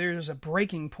 dude, there's a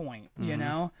breaking point, you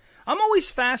know? I'm always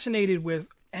fascinated with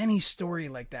any story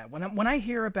like that. When I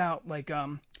hear about, like,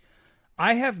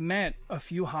 I have met a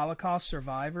few Holocaust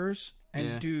survivors,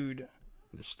 and dude...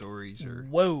 The stories are...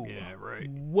 Whoa. Yeah, right.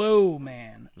 Whoa,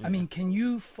 man. I mean, can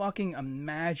you fucking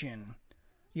imagine,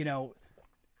 you know,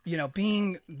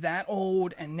 being that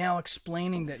old and now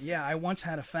explaining that, yeah, I once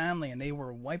had a family and they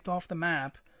were wiped off the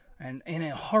map and in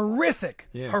a horrific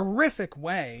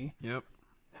way. Yep.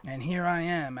 And here I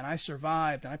am, and I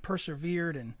survived, and I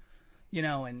persevered, and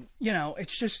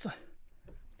it's just,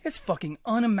 it's fucking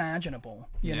unimaginable,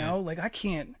 you know? Like, I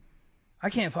can't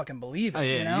fucking believe it, Oh,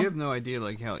 yeah, you know? You have no idea,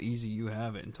 like, how easy you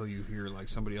have it until you hear, like,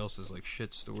 somebody else's, like,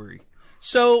 shit story.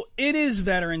 So, it is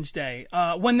Veterans Day.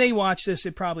 When they watch this,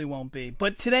 it probably won't be.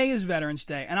 But today is Veterans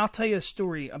Day, and I'll tell you a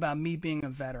story about me being a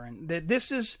veteran.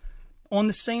 This is on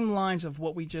the same lines of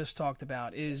what we just talked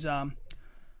about, is...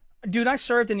 dude, I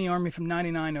served in the Army from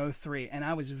 99 to 03, and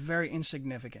I was very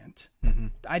insignificant.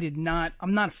 I'm not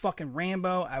a fucking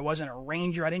Rambo. I wasn't a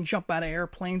Ranger. I didn't jump out of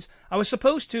airplanes. I was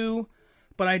supposed to,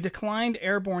 but I declined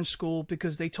airborne school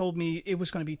because they told me it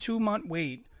was going to be 2-month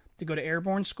wait to go to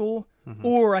airborne school,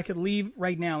 or I could leave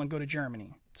right now and go to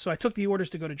Germany. So I took the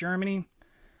orders to go to Germany,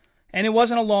 and it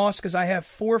wasn't a loss because I have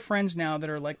 4 friends now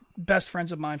that are like best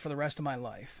friends of mine for the rest of my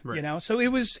life. Right. You know, so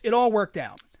it all worked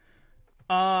out.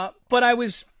 But I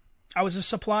was a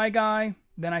supply guy.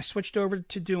 Then I switched over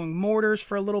to doing mortars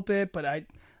for a little bit, but I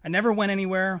never went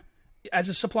anywhere. As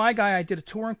a supply guy, I did a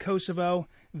tour in Kosovo,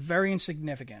 very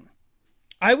insignificant.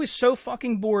 I was so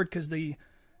fucking bored because the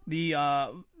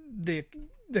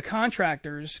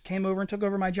contractors came over and took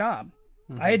over my job.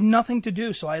 I had nothing to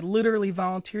do, so I literally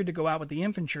volunteered to go out with the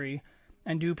infantry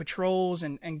and do patrols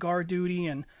and guard duty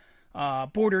and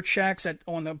border checks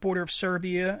on the border of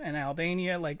Serbia and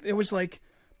Albania. Like, it was like...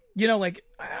 You know, like,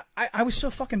 I was so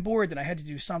fucking bored that I had to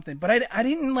do something. But I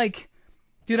didn't, like,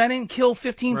 dude, I didn't kill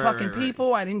 15 fucking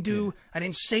people. I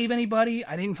didn't save anybody.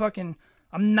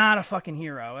 I'm not a fucking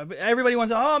hero. Everybody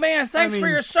wants to, oh, man, thanks for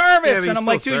your service. Yeah, and I'm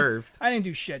like, dude, served. I didn't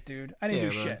do shit, dude. I didn't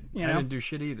do shit. You know? I didn't do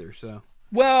shit either, so.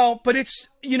 Well, but it's,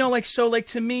 you know, like, so, like,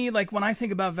 to me, like, when I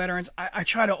think about veterans, I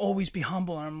try to always be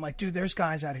humble. And I'm like, dude, there's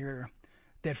guys out here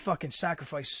that fucking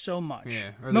sacrifice so much.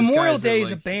 Yeah, Memorial Day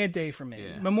is a bad day for me.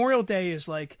 Yeah. Memorial Day is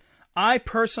like, I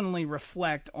personally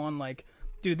reflect on like,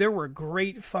 dude, there were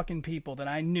great fucking people that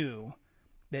I knew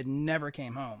that never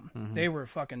came home. They were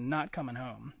fucking not coming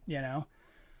home, you know?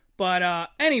 But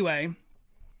anyway,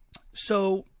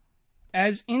 so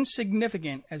as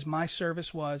insignificant as my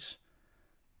service was,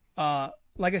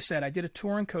 like I said, I did a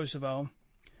tour in Kosovo.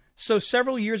 So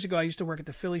several years ago, I used to work at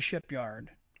the Philly shipyard.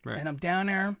 Right. And I'm down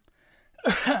there.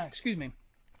 Excuse me.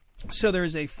 So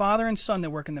there's a father and son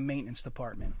that work in the maintenance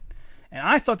department. And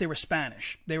I thought they were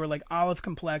Spanish. They were like olive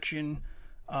complexion.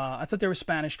 I thought they were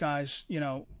Spanish guys, you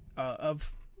know,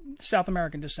 of South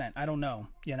American descent. I don't know,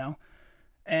 you know.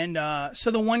 And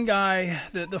so the one guy,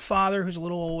 the father who's a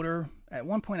little older, at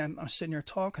one point I'm sitting there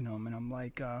talking to him, and I'm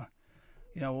like,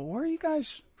 you know, well, where are you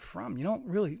guys from? You don't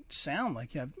really sound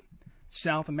like you have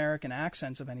South American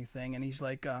accents of anything. And he's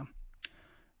like,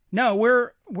 no,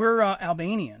 we're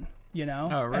Albanian, you know.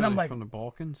 Oh, really? And I'm like, from the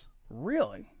Balkans?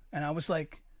 Really? And I was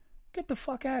like, get the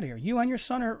fuck out of here. You and your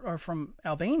son are from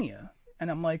Albania. And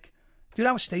I'm like, dude,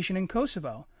 I was stationed in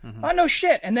Kosovo. Oh, no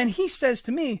shit. And then he says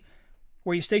to me,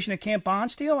 were you stationed at Camp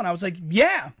Bonsteel? And I was like,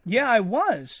 yeah, I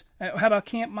was. How about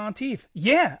Camp Monteith?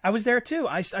 Yeah, I was there too.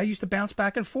 I used to bounce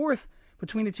back and forth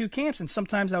between the two camps. And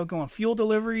sometimes I would go on fuel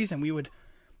deliveries and we would,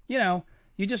 you know,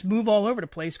 you just move all over the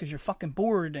place because you're fucking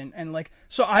bored. And like,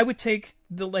 so I would take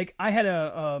I had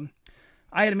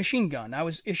a machine gun. I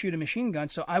was issued a machine gun,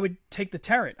 so I would take the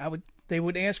turret. They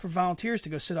would ask for volunteers to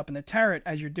go sit up in the turret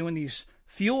as you're doing these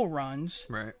fuel runs.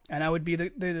 Right. And I would be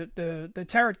the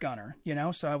turret gunner, you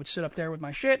know? So I would sit up there with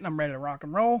my shit and I'm ready to rock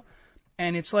and roll.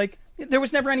 And it's like, there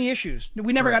was never any issues.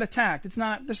 We never got attacked.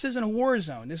 This isn't a war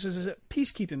zone. This is a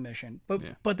peacekeeping mission.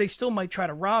 But they still might try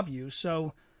to rob you.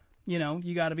 So, you know,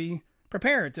 you got to be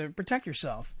prepared to protect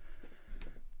yourself.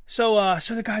 So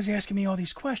the guy's asking me all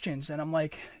these questions, and I'm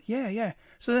like, yeah.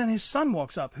 So then his son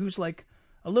walks up, who's like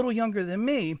a little younger than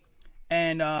me,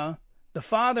 and the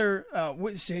father,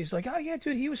 he's like, oh yeah,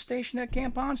 dude, he was stationed at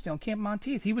Camp Bonsteel, Camp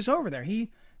Monteith. He was over there.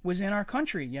 He was in our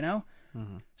country, you know?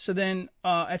 So then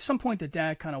at some point the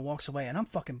dad kind of walks away, and I'm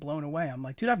fucking blown away. I'm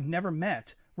like, dude, I've never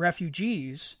met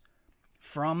refugees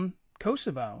from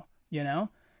Kosovo, you know?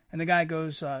 And the guy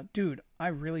goes, dude, I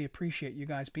really appreciate you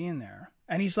guys being there.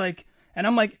 And he's like, and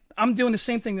I'm like, I'm doing the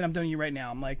same thing that I'm doing to you right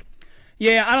now. I'm like,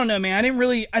 yeah, I don't know, man. I didn't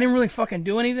really fucking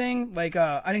do anything. Like,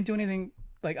 I didn't do anything.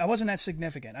 Like, I wasn't that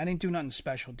significant. I didn't do nothing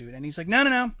special, dude. And he's like,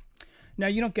 no,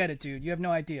 you don't get it, dude. You have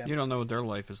no idea. You don't know what their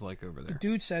life is like over there. The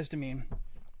dude says to me,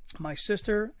 my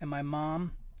sister and my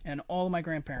mom and all of my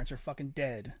grandparents are fucking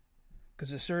dead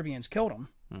because the Serbians killed them,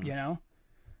 you know?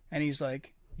 And he's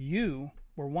like, you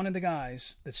were one of the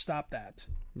guys that stopped that,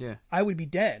 Yeah. I would be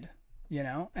dead, you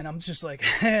know? And I'm just like,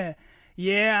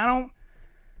 yeah, I don't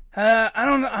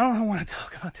want to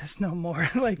talk about this no more.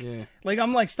 Like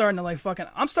I'm like starting to like fucking,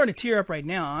 I'm starting to tear up right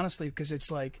now, honestly, because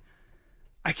it's like,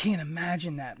 I can't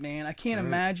imagine that, man. I can't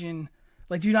imagine,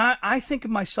 like, dude, I think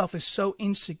of myself as so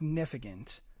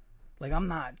insignificant. Like, I'm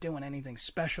not doing anything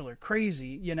special or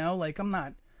crazy, you know? Like, I'm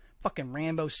not fucking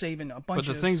Rambo saving a bunch of...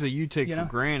 But the things that you take for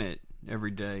granted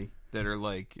every day that are,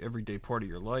 like, everyday part of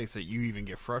your life that you even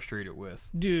get frustrated with.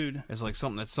 Dude. It's like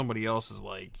something that somebody else is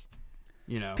like,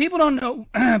 you know... People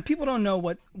don't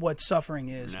know what suffering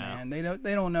is, man. They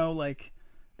don't know, like...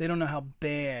 They don't know how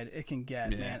bad it can get,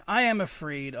 man. I am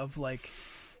afraid of, like,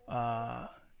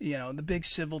 you know, the big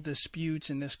civil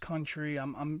disputes in this country.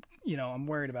 I'm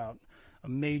worried about a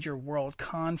major world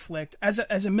conflict. As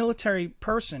a military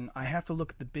person, I have to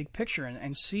look at the big picture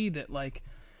and see that, like,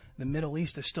 the Middle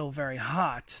East is still very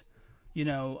hot. You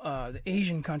know, the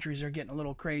Asian countries are getting a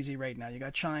little crazy right now. You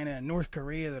got China and North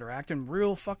Korea that are acting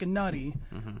real fucking nutty.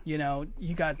 Mm-hmm. You know,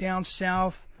 you got down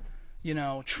south, you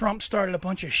know, Trump started a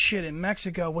bunch of shit in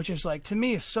Mexico, which is, like, to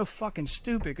me, is so fucking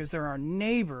stupid because they're our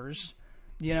neighbors.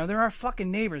 You know, they're our fucking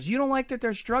neighbors. You don't like that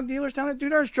there's drug dealers down there?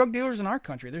 Dude, there's drug dealers in our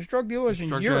country. There's drug dealers in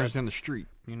Europe. Drug dealers in the street.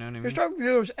 You know what I mean? There's drug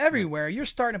dealers everywhere. You're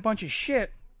starting a bunch of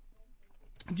shit.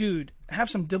 Dude, have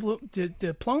some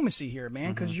diplomacy here,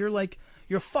 man, because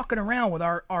you're fucking around with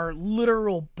our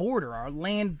literal border, our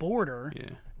land border. Yeah.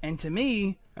 And to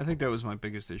me... I think that was my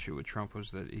biggest issue with Trump was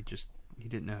that he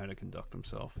didn't know how to conduct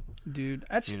himself. Dude,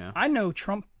 that's I know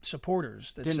Trump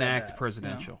supporters that didn't act that,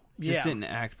 presidential. You know? Just didn't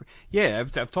act.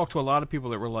 I've talked to a lot of people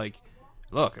that were like,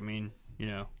 "Look, I mean, you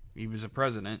know, he was a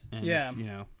president, and you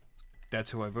know,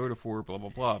 that's who I voted for." Blah blah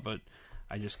blah. But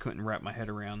I just couldn't wrap my head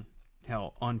around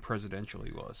how unpresidential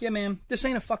he was. Yeah, man, this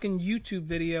ain't a fucking YouTube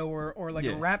video or like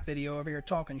a rap video over here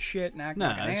talking shit and acting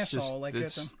like an asshole.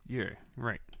 Yeah,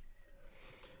 right.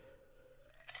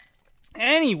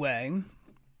 Anyway.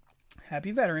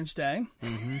 Happy Veterans Day.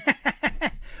 Mm-hmm.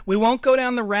 We won't go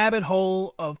down the rabbit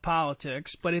hole of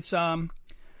politics, but it's I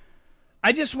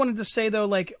just wanted to say though,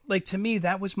 like to me,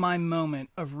 that was my moment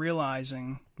of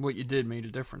realizing what you did made a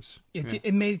difference.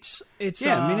 It made it's.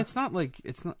 I mean, it's not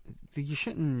you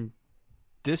shouldn't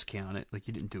discount it like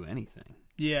you didn't do anything.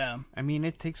 Yeah, I mean,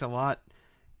 it takes a lot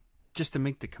just to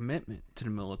make the commitment to the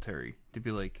military to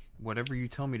be like, whatever you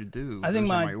tell me to do. I think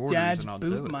my orders, dad's and I'll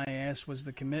boot do it. my ass was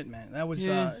the commitment. That was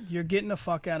you're getting the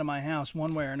fuck out of my house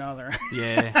one way or another.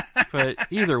 Yeah, but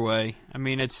either way, I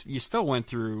mean, you still went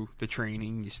through the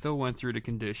training, you still went through the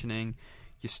conditioning,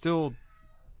 you still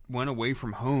went away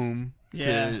from home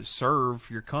to serve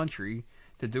your country,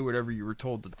 to do whatever you were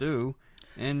told to do.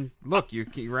 And look, you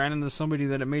ran into somebody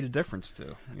that it made a difference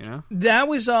to, you know? That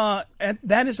was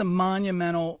that is a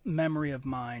monumental memory of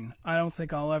mine. I don't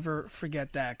think I'll ever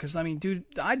forget that because I mean, dude,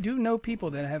 I do know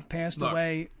people that have passed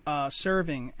away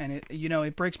serving, and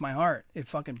it breaks my heart. It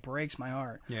fucking breaks my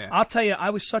heart. Yeah. I'll tell you,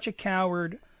 I was such a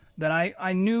coward that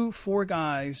I knew 4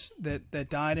 guys that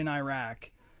died in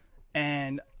Iraq,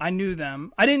 and I knew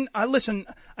them. Listen,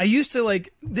 I used to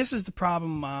like. This is the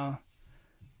problem.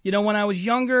 You know, when I was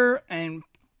younger and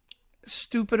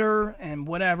stupider and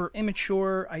whatever,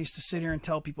 immature, I used to sit here and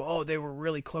tell people, oh, they were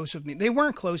really close with me. They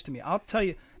weren't close to me. I'll tell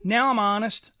you, now I'm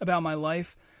honest about my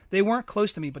life. They weren't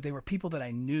close to me, but they were people that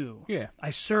I knew. Yeah. I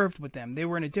served with them. They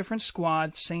were in a different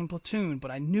squad, same platoon,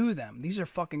 but I knew them. These are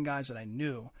fucking guys that I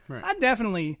knew. Right. I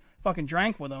definitely fucking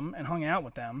drank with them and hung out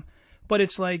with them. But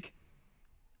it's like,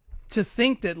 to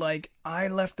think that, like, I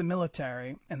left the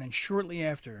military and then shortly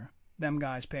after, them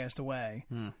guys passed away,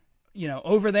 you know,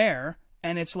 over there,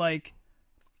 and it's like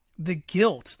the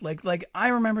guilt. Like I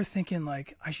remember thinking,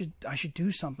 like, I should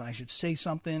do something. I should say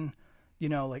something, you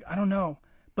know, like, I don't know.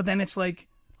 But then it's like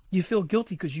you feel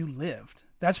guilty because you lived.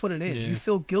 That's what it is. Yeah. You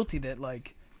feel guilty that,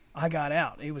 like, I got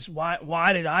out. It was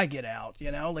why did I get out? You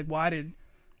know, like, why did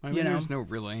there's no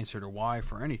real answer to why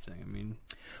for anything. I mean,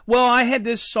 well, I had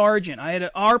this sergeant. I had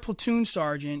our platoon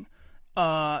sergeant.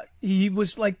 He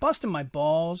was like busting my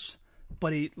balls.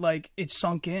 But it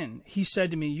sunk in. He said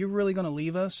to me, "You're really going to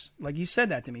leave us?" Like, he said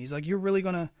that to me. He's like, you're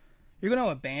going to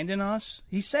abandon us?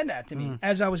 He said that to me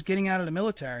as I was getting out of the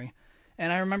military.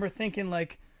 And I remember thinking,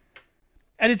 like,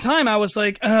 at the time I was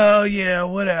like, oh, yeah,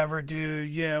 whatever,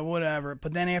 dude. Yeah, whatever.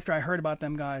 But then after I heard about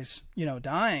them guys, you know,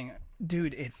 dying,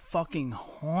 dude, it fucking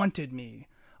haunted me.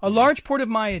 A large part of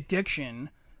my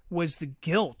addiction was the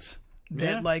guilt.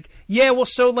 That,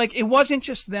 it wasn't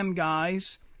just them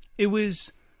guys. It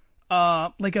was...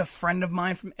 like a friend of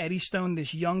mine from Eddystone,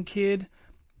 this young kid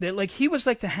that, like, he was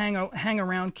like the hang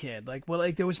around kid. Like, well,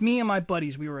 like, there was me and my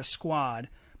buddies. We were a squad,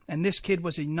 and this kid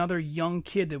was another young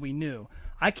kid that we knew.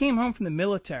 I came home from the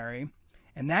military,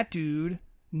 and that dude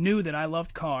knew that I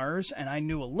loved cars, and I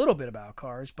knew a little bit about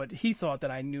cars, but he thought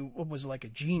that I was like a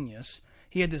genius.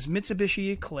 He had this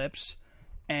Mitsubishi Eclipse,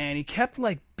 and he kept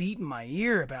like beating my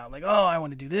ear about like, oh, I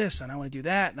want to do this and I want to do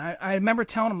that. And I remember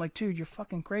telling him like, dude, you're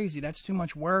fucking crazy. That's too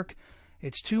much work.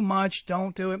 It's too much.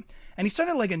 Don't do it. And he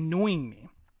started like annoying me,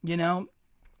 you know,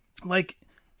 like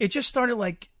it just started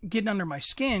like getting under my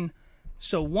skin.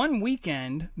 So one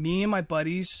weekend, me and my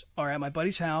buddies are at my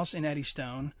buddy's house in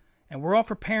Eddystone, and we're all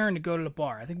preparing to go to the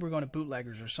bar. I think we're going to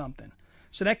Bootleggers or something.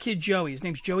 So that kid Joey, his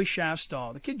name's Joey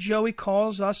Shafstall. The kid Joey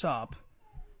calls us up.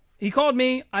 He called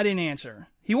me. I didn't answer.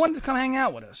 He wanted to come hang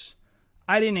out with us.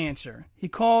 I didn't answer. He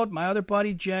called my other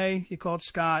buddy Jay. He called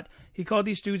Scott. He called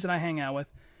these dudes that I hang out with.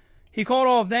 He called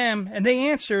all of them, and they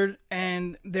answered,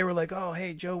 and they were like, oh,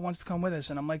 hey, Joe wants to come with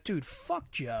us. And I'm like, dude, fuck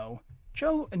Joe.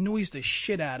 Joe annoys the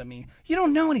shit out of me. You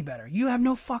don't know any better. You have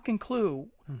no fucking clue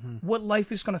what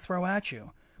life is going to throw at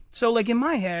you. So, like, in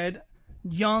my head,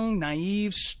 young,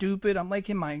 naive, stupid, I'm like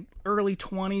in my early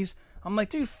 20s. I'm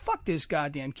like, dude, fuck this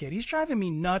goddamn kid. He's driving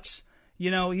me nuts. You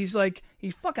know, he's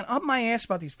fucking up my ass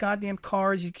about these goddamn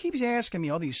cars. He keeps asking me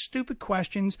all these stupid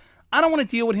questions. I don't want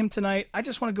to deal with him tonight. I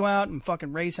just want to go out and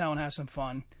fucking race hell and have some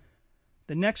fun.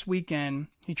 The next weekend,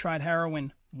 he tried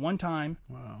heroin one time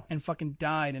and fucking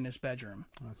died in his bedroom.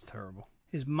 That's terrible.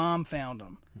 His mom found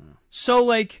him. Yeah. So,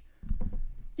 like,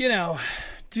 you know,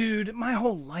 dude, my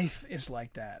whole life is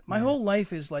like that. My whole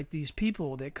life is like these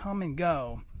people that come and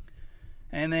go.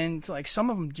 And then, it's like, some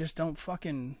of them just don't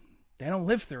fucking... They don't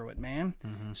live through it, man.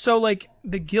 So, like,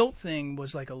 the guilt thing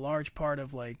was, like, a large part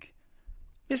of, like...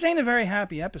 This ain't a very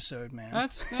happy episode, man.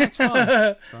 That's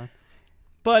fine.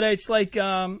 But it's like,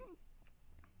 I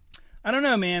don't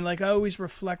know, man. Like, I always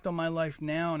reflect on my life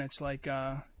now, and it's like,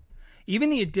 even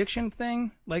the addiction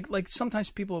thing, like sometimes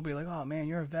people will be like, oh, man,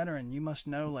 you're a veteran. You must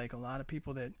know, like, a lot of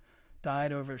people that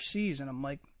died overseas. And I'm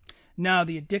like, no,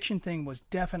 the addiction thing was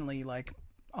definitely, like,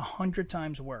 100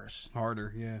 times worse.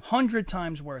 Harder, yeah. 100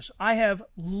 times worse. I have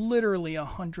literally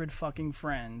 100 fucking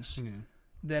friends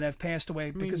that have passed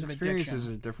away because of addiction. Experiences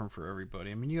are different for everybody.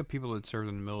 I mean, you have people that served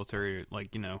in the military,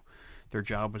 like, you know, their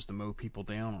job was to mow people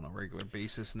down on a regular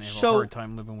basis, and they have a hard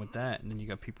time living with that. And then you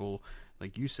got people,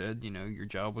 like you said, you know, your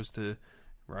job was to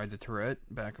ride the Tourette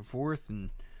back and forth, and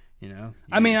you know,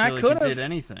 I mean, I could have did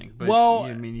anything, but well,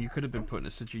 I mean, you could have been put in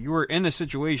a situation. You were in a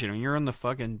situation. I mean, you're on the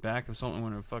fucking back of something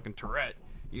with a fucking Tourette.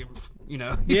 You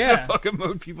know, you fucking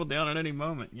mowed people down at any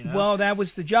moment. You know. Well, that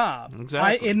was the job.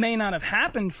 Exactly. It may not have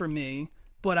happened for me,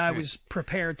 but I was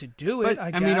prepared to do it. But,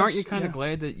 I guess. mean, aren't you kind of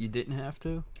glad that you didn't have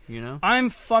to? You know, I'm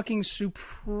fucking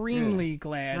supremely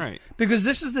glad. Right. Because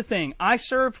this is the thing. I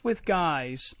served with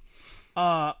guys.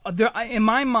 In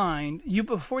my mind,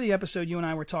 before the episode, you and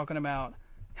I were talking about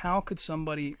how could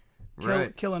somebody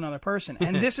kill another person,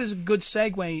 and this is a good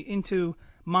segue into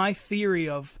my theory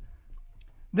of.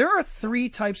 There are 3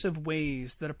 types of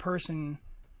ways that a person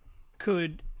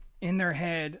could, in their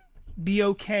head, be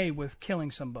okay with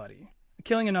killing somebody,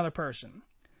 killing another person.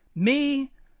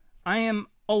 Me, I am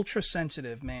ultra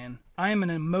sensitive, man. I am an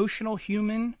emotional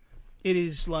human. It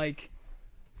is like,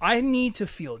 I need to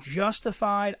feel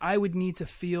justified. I would need to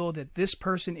feel that this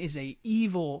person is a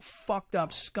evil, fucked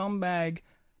up, scumbag,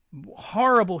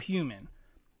 horrible human.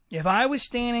 If I was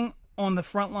standing on the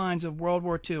front lines of World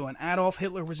War II and Adolf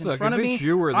Hitler was in front of me,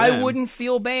 I wouldn't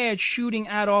feel bad shooting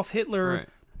Adolf Hitler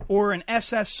or an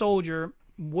SS soldier,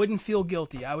 wouldn't feel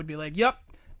guilty. I would be like, yep,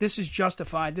 this is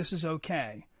justified, this is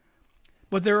okay.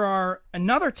 But there are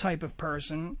another type of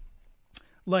person,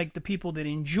 like the people that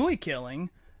enjoy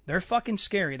killing, they're fucking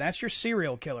scary. That's your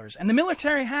serial killers. And the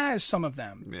military has some of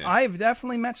them. Yeah. I've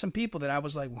definitely met some people that I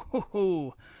was like,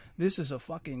 whoa, this is a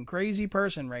fucking crazy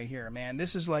person right here, man.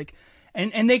 This is like...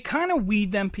 And they kind of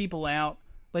weed them people out.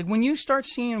 Like, when you start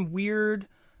seeing weird,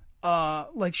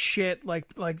 like, shit,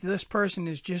 like this person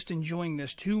is just enjoying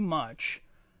this too much,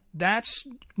 that's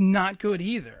not good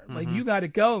either. Like, you got to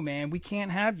go, man. We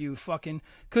can't have you fucking...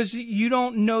 Because you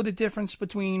don't know the difference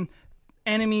between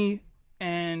enemy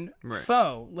and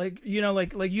foe. Like, you know,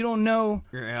 like you don't know...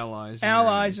 Your allies.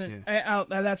 Allies and...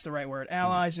 that's the right word.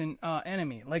 Allies and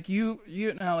enemy. Like, you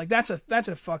know, like, that's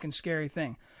a fucking scary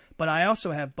thing. But I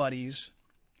also have buddies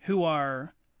who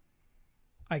are,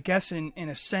 I guess, in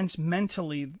a sense,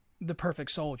 mentally the perfect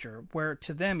soldier, where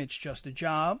to them it's just a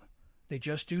job. They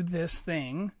just do this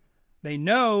thing. They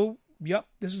know, yep,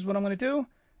 this is what I'm going to do,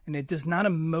 and it does not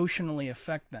emotionally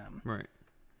affect them. Right.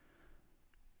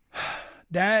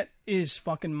 That is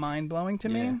fucking mind-blowing to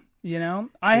me, you know?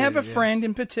 I have a friend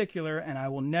in particular, and I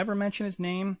will never mention his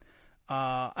name.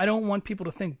 I don't want people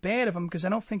to think bad of him because I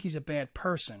don't think he's a bad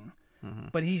person.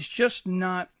 But he's just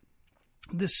not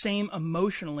the same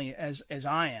emotionally as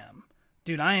I am.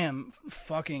 Dude, I am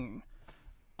fucking,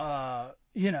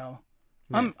 you know,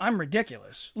 I'm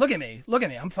ridiculous. Look at me.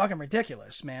 I'm fucking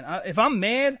ridiculous, man. If I'm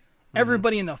mad,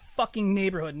 everybody in the fucking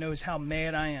neighborhood knows how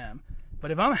mad I am.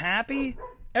 But if I'm happy,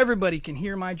 everybody can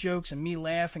hear my jokes and me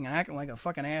laughing and acting like a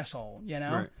fucking asshole, you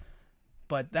know? Right.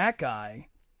 But that guy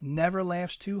never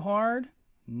laughs too hard,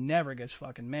 never gets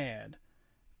fucking mad.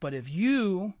 But if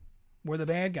you were the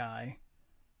bad guy,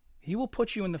 he will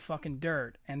put you in the fucking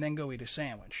dirt and then go eat a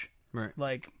sandwich. Right.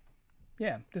 Like,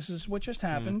 yeah, this is what just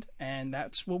happened, and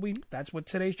that's what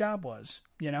today's job was,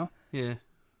 you know? Yeah.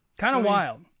 Kind of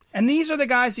wild. And these are the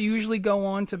guys that usually go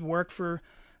on to work for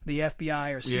the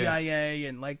FBI or CIA,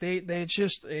 and like it's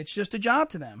just a job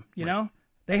to them, you know?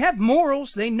 They have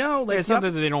morals, they know. Like, it's not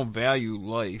that they don't value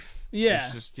life. Yeah.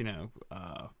 It's just, you know,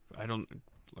 I don't,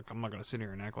 like, I'm not going to sit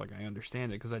here and act like I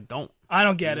understand it, because I don't. I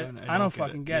don't get You it. know, I don't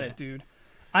fucking get it, dude.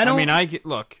 I mean,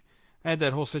 look, I had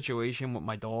that whole situation with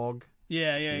my dog.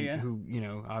 Yeah. Who, you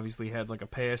know, obviously had like a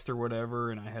past or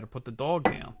whatever, and I had to put the dog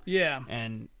down. Yeah.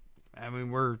 And, I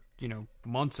mean, we're, you know,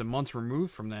 months and months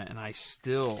removed from that, and I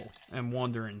still am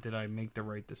wondering, did I make the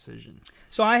right decision?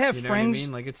 So I have you know friends. What I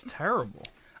mean? Like, it's terrible.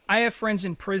 I have friends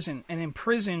in prison, and in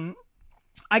prison,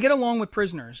 I get along with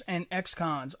prisoners and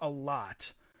ex-cons a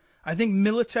lot. I think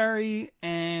military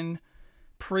and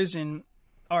prison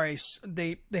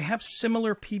they have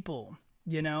similar people,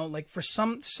 you know? Like, for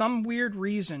some weird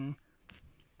reason,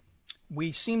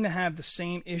 we seem to have the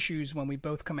same issues when we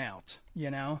both come out,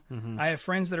 you know? I have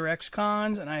friends that are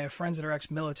ex-cons, and I have friends that are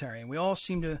ex-military, and we all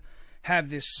seem to have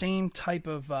this same type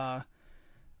of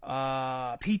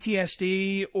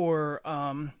PTSD or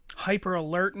hyper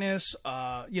alertness,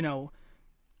 you know,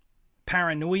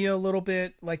 paranoia a little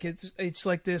bit. Like, it's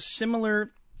like this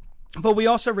similar, but we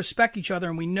also respect each other,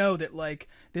 and we know that, like,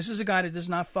 this is a guy that does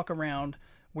not fuck around.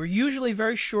 We're usually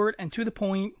very short and to the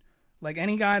point. Like,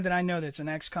 any guy that I know that's an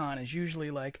ex-con is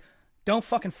usually like, don't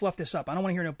fucking fluff this up. I don't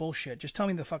want to hear no bullshit. Just tell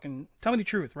me the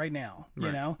truth right now,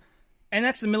 you know? And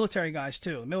that's the military guys,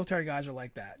 too. The military guys are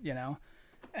like that, you know?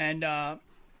 And,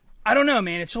 I don't know,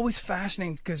 man. It's always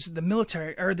fascinating because the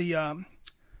military, or the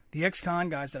ex-con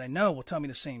guys that I know will tell me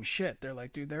the same shit. They're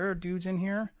like, dude, there are dudes in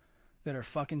here that are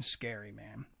fucking scary,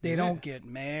 man. They don't get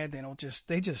mad.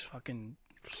 They just fucking...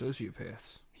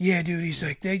 Sociopaths. Yeah, dude, he's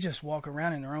like, they just walk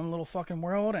around in their own little fucking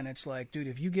world, and it's like, dude,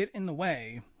 if you get in the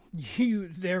way,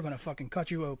 they're gonna fucking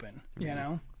cut you open, you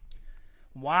know?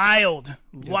 Wild.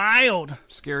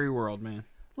 Scary world, man.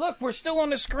 Look, we're still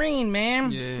on the screen,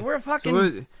 man. Yeah. We're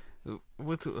fucking... So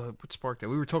what sparked that?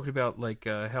 We were talking about, like,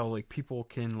 how, like, people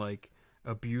can, like,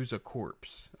 abuse a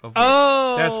corpse.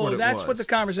 That's what the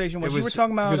conversation was. You were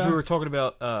talking about... Because we were talking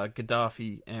about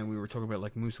Gaddafi, and we were talking about,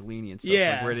 like, Mussolini and stuff,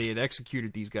 like, where they had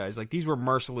executed these guys. Like, these were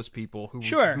merciless people who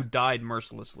died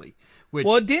mercilessly. Which,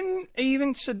 well, did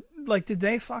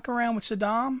they fuck around with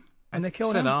Saddam? And they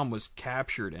killed him? Saddam was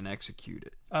captured and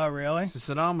executed. Oh, really? So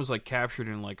Saddam was, like, captured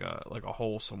in, like a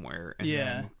hole somewhere, and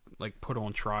then, like, put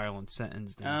on trial and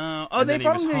sentenced. They brought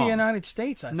him to the United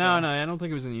States, I think. No, I don't think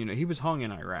it was in the United. He was hung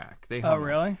in Iraq. They hung him.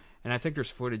 Really? And I think there's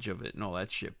footage of it and all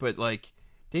that shit. But, like,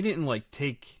 they didn't, like,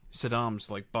 take Saddam's,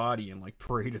 like, body and, like,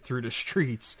 parade it through the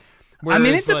streets. Whereas, I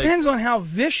mean, it depends on how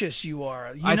vicious you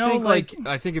are.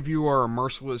 I think if you are a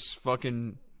merciless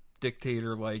fucking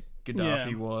dictator like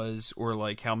Gaddafi was, or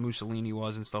like how Mussolini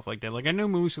was and stuff like that. Like, I know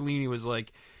Mussolini was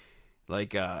like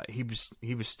he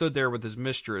was stood there with his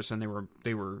mistress, and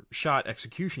they were shot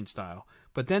execution style,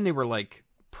 but then they were like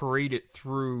paraded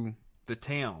through the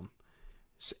town,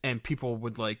 and people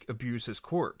would like abuse his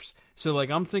corpse. So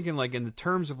like, I'm thinking like in the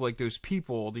terms of like those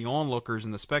people, the onlookers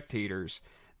and the spectators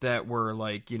that were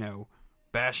like, you know,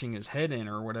 bashing his head in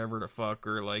or whatever the fuck,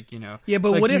 or like, you know. Yeah,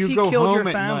 but like, what if he killed your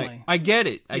family? Night? I get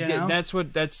it. That's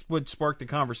what sparked the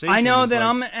conversation. I know that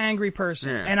I'm an angry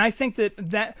person, and I think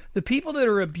that the people that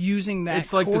are abusing that,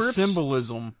 it's like corpse, the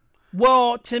symbolism.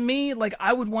 Well, to me, like,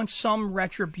 I would want some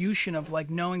retribution of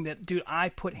like knowing that, dude, I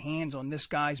put hands on this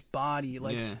guy's body.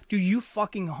 Like, dude, you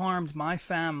fucking harmed my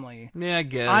family. Yeah, I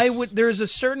guess I would. There's a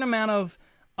certain amount of.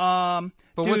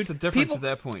 But dude, what's the difference at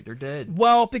that point? They're dead.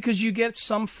 Well, because you get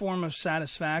some form of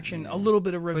satisfaction, a little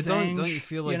bit of revenge. But don't you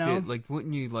feel like like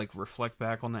wouldn't you like reflect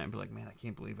back on that and be like, man, I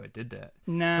can't believe I did that?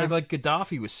 Nah. Like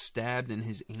Gaddafi was stabbed in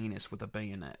his anus with a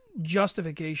bayonet.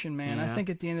 Justification, man. Yeah. I think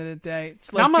at the end of the day,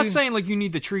 it's like, now, I'm not saying like you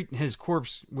need to treat his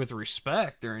corpse with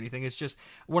respect or anything. It's just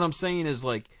what I'm saying is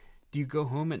like, do you go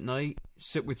home at night,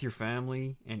 sit with your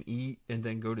family, and eat, and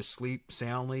then go to sleep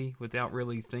soundly without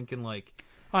really thinking like?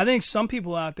 I think some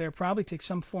people out there probably take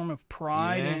some form of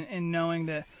pride in knowing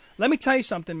that. Let me tell you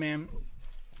something, man.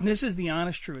 This is the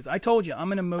honest truth. I told you,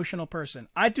 I'm an emotional person.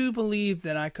 I do believe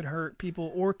that I could hurt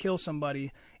people or kill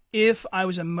somebody if I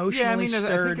was emotionally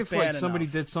stirred I think if like bad somebody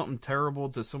enough. did something terrible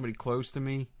to somebody close to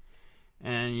me,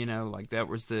 and you know, like that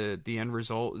was the end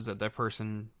result is that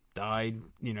person died,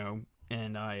 you know,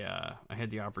 and I had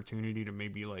the opportunity to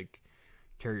maybe like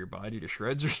tear your body to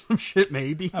shreds or some shit,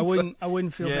 maybe. I wouldn't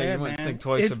feel yeah, bad, you wouldn't man. think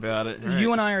twice about it. Right.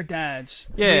 You and I are dads.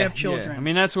 Yeah, we have children. Yeah. I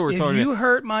mean, that's what we're talking about. If you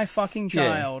hurt my fucking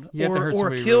child you have to hurt or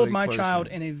somebody killed really my close child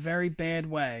to you. in a very bad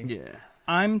way, Yeah.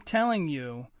 I'm telling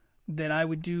you that I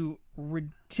would do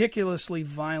ridiculously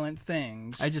violent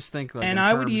things. I just think like, and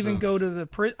I would even go to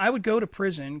the I would go to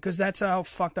prison because that's how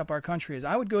fucked up our country is.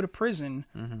 I would go to prison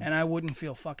and I wouldn't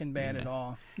feel fucking bad at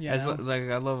all. You know? Like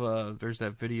I love there's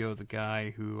that video of the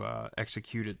guy who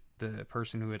executed the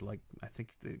person who had like I think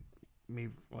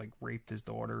maybe like raped his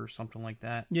daughter or something like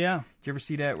that. Yeah. Did you ever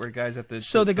see that where the guy's at the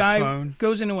the guy phone?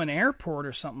 goes into an airport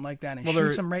or something like that and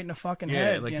shoots him right in the fucking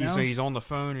head. Like you know? he's on the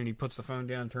phone and he puts the phone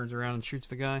down, turns around and shoots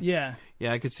the guy. Yeah.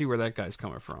 Yeah, I could see where that guy's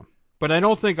coming from. But I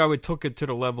don't think I would took it to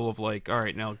the level of like, all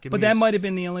right, now give me. But that might have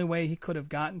been the only way he could have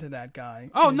gotten to that guy.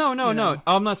 Oh no!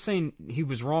 I'm not saying he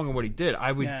was wrong in what he did.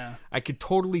 I could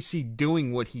totally see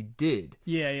doing what he did.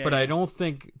 Yeah. But I don't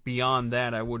think beyond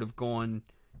that I would have gone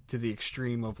to the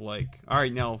extreme of like, all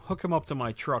right, now hook him up to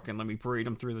my truck and let me parade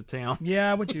him through the town. Yeah,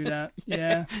 I would do that.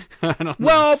 Yeah. I don't know.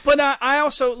 Well, but I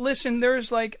also listen.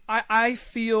 There's like I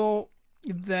feel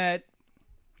that.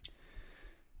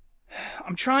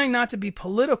 I'm trying not to be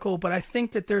political, but I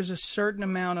think that there's a certain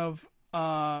amount of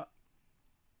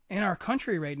in our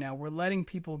country right now, we're letting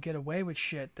people get away with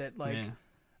shit that like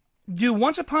dude,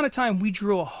 once upon a time we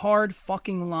drew a hard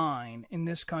fucking line in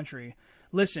this country.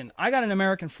 Listen, I got an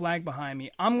American flag behind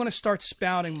me. I'm going to start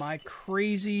spouting my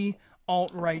crazy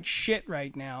alt-right shit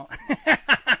right now.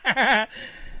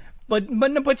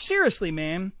 But seriously,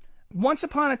 man, once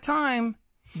upon a time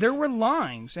there were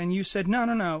lines, and you said,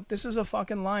 no, this is a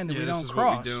fucking line that we don't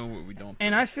cross. What we do and what we don't do.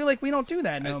 And I feel like we don't do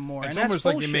that no more. It's and almost that's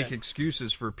like you bullshit. make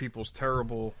excuses for people's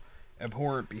terrible,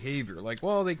 abhorrent behavior. Like,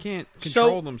 well, they can't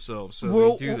control themselves, so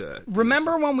they do that.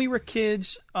 Remember when we were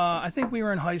kids, I think we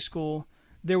were in high school,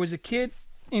 there was a kid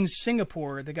in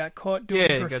Singapore that got caught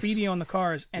doing graffiti on the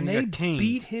cars, and they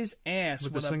beat his ass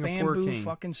with a bamboo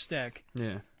fucking stick.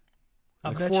 Yeah. I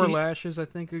Like bet 4 you- lashes, I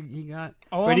think he got.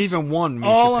 All But I'm- even one makes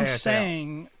All you I'm pass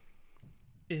saying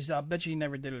is I bet you he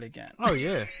never did it again. out. Oh,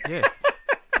 yeah.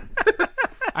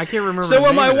 I can't remember. So the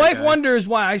when name my of that wife guy. wonders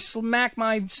why I smack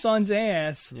my son's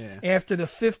ass Yeah. after the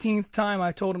 15th time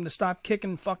I told him to stop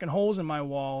kicking fucking holes in my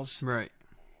walls. Right.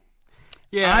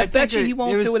 Yeah, I I bet think you he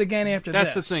won't was- do it again after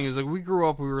That's this. the thing. Is like we grew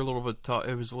up, we were a little bit.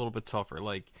 It was a little bit tougher.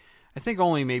 Like I think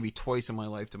only maybe twice in my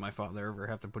life did my father ever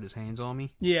have to put his hands on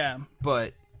me. Yeah.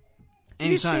 But You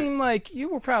anytime seem like you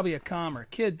were probably a calmer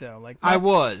kid, though. Like I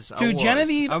was, dude,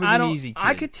 Genevieve. I was an easy kid.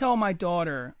 I could tell my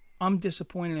daughter I'm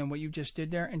disappointed in what you just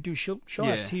did there, and dude, she'll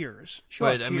have tears. She'll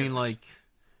have But I tears. mean, like,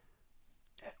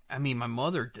 my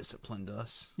mother disciplined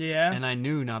us. Yeah. And I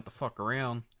knew not to fuck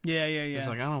around. Yeah. It's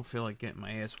like I don't feel like getting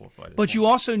my ass whooped by this. But you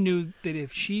woman. also knew that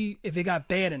if it got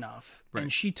bad enough, and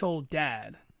Right. she told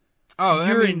Dad, oh,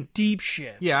 you're I mean, in deep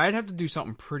shit. Yeah, I'd have to do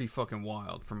something pretty fucking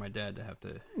wild for my dad to have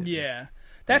to. Yeah.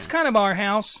 That's kind of our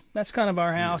house.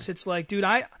 It's like, dude,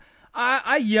 I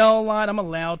yell a lot. I'm a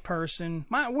loud person.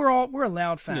 We're a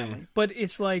loud family. Yeah. But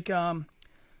it's like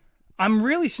I'm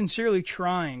really sincerely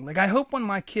trying. Like I hope when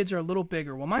my kids are a little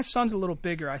bigger, when my son's a little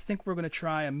bigger, I think we're going to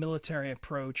try a military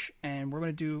approach, and we're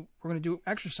going to do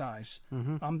exercise.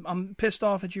 Mm-hmm. I'm pissed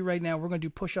off at you right now. We're going to do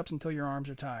push-ups until your arms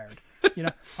are tired. You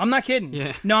know, I'm not kidding.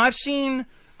 Yeah. No, I've seen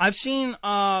like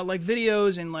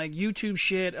videos and like YouTube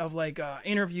shit of like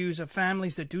interviews of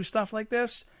families that do stuff like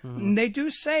this. And they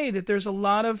do say that there's a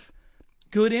lot of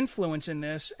good influence in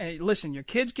this. And listen, your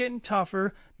kid's getting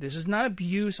tougher. This is not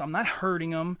abuse. I'm not hurting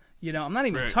them. You know, I'm not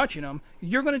even touching them.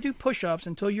 You're going to do push-ups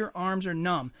until your arms are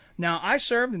numb. Now, I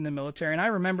served in the military, and I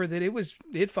remember that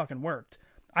it fucking worked.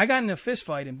 I got in a fist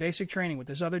fight in basic training with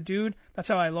this other dude. That's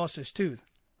how I lost his tooth.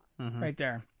 Right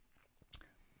there.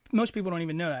 Most people don't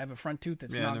even know that I have a front tooth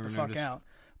that's knocked the fuck out.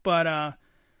 But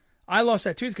I lost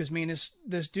that tooth because me and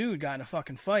this dude got in a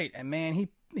fucking fight, and man,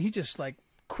 he just like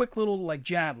quick little like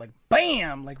jab, like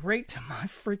bam, like right to my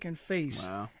freaking face.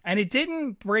 Wow. And it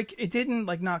didn't break, it didn't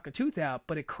like knock a tooth out,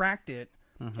 but it cracked it.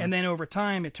 And then over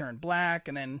time it turned black,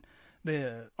 and then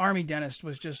the army dentist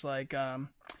was just like,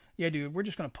 yeah, dude, we're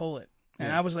just gonna pull it.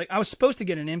 And I was like, I was supposed to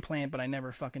get an implant, but I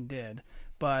never fucking did.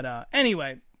 But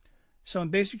anyway. So in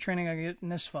basic training, I get in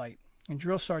this fight. And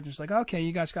drill sergeant's like, okay,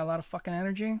 you guys got a lot of fucking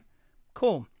energy?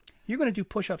 Cool. You're going to do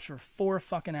push-ups for 4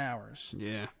 fucking hours.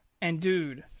 Yeah. And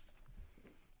dude,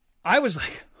 I was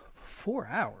like, 4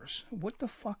 hours? What the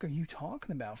fuck are you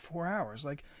talking about? 4 hours?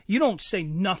 Like, you don't say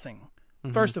nothing.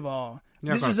 First of all,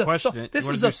 this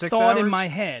is a thought in my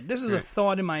head. This is a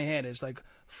thought in my head. It's like,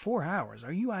 4 hours?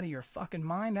 Are you out of your fucking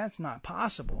mind? That's not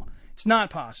possible. It's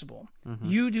not possible.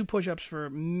 You do push-ups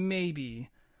for maybe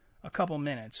a couple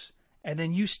minutes, and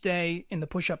then you stay in the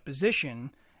push-up position,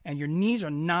 and your knees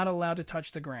are not allowed to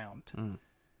touch the ground.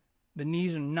 The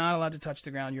knees are not allowed to touch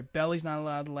the ground. Your belly's not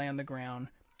allowed to lay on the ground.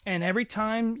 And every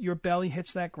time your belly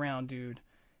hits that ground, dude,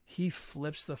 he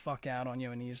flips the fuck out on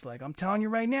you, and he's like, I'm telling you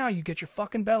right now, you get your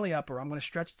fucking belly up, or I'm going to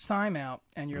stretch the time out.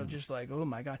 And you're just like, oh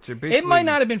my God. So it might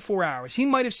not have been 4 hours. He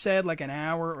might have said like an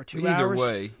hour or 2 hours. Either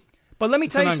way. But let me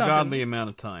tell you something. It's an ungodly amount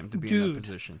of time to be in that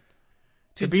position.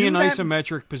 To be in an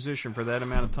isometric position for that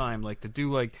amount of time, like to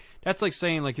do like, that's like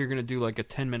saying like you're going to do like a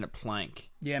 10-minute plank.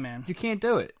 Yeah, man. You can't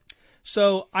do it.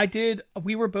 So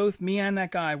we were both, me and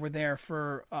that guy were there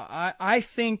for, I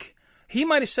think, he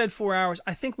might have said 4 hours.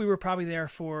 I think we were probably there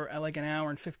for like an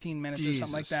hour and 15 minutes or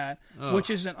something like that,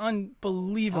 which is an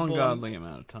unbelievable. Ungodly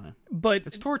amount of time. But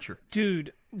it's torture.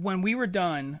 Dude, when we were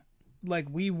done, like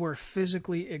we were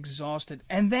physically exhausted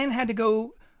and then had to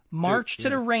go march to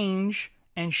the range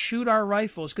and shoot our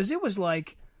rifles because it was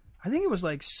like, I think it was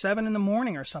like 7 in the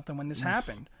morning or something when this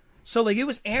happened. So like it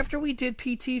was after we did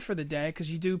PT for the day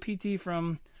because you do PT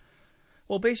from,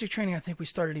 well, basic training. I think we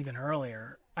started even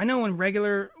earlier. I know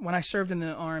when I served in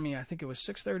the Army, I think it was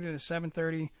 6:30 to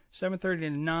 7:30. 7:30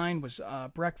 to 9 was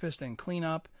breakfast and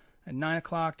cleanup, and 9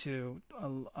 o'clock to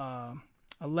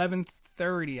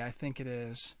 11:30, I think it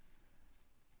is.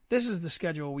 This is the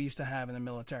schedule we used to have in the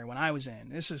military when I was in.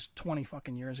 This is 20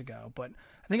 fucking years ago. But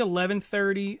I think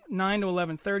 11:30, 9 to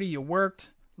 11:30, you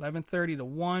worked. 11:30 to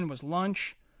 1 was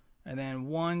lunch. And then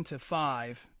 1 to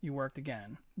 5, you worked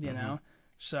again, you know?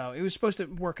 So it was supposed to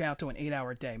work out to an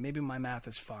 8-hour day. Maybe my math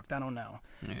is fucked. I don't know.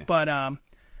 Yeah. But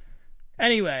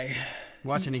anyway.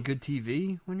 Watch any good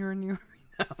TV when you're in your...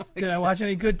 Did I watch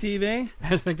any good TV?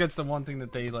 I think that's the one thing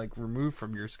that they like remove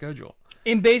from your schedule.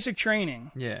 In basic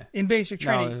training. Yeah. In basic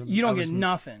training, you don't get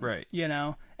nothing. Right. You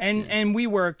know? And we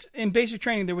worked in basic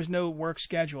training, there was no work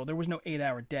schedule. There was no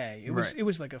 8-hour day. It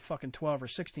was like a fucking 12 or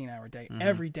 16-hour day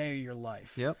every day of your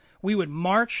life. Yep. We would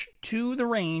march to the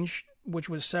range, which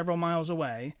was several miles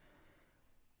away,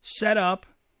 set up,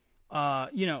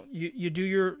 you do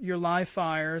your live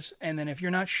fires, and then if you're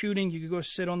not shooting, you could go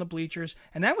sit on the bleachers.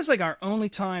 And that was like our only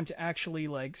time to actually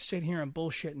like sit here and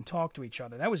bullshit and talk to each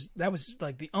other. That was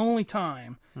like the only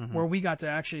time where we got to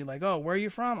actually like, oh, where are you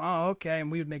from? Oh, okay.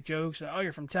 And we would make jokes. Oh,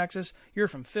 you're from Texas. You're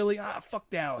from Philly. Ah, fuck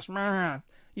Dallas. You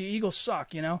Eagles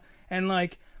suck, you know? And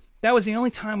like, that was the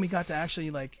only time we got to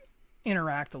actually like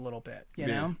interact a little bit, you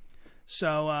know?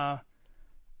 So,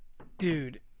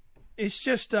 dude, it's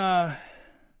just, I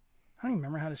don't even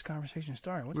remember how this conversation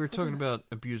started. We were talking about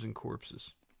abusing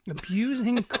corpses.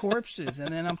 Abusing corpses,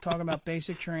 and then I'm talking about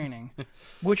basic training,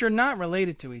 which are not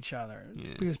related to each other.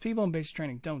 Yeah. Because people in basic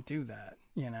training don't do that,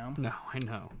 you know? No, I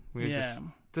know.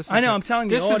 I'm telling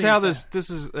you, this is how this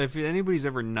is. If anybody's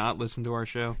ever not listened to our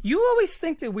show, you always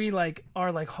think that we like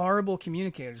are like horrible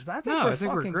communicators, but I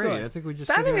think we're great. Good. I think we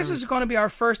just. I think this is going to be our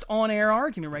first on-air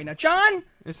argument right now, John.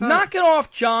 Knock it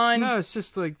off, John. No, it's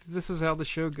just like this is how the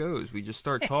show goes. We just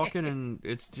start talking, and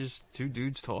it's just two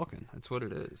dudes talking. That's what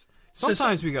it is.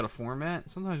 Sometimes we got a format.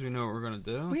 Sometimes we know what we're going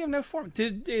to do. We have no format.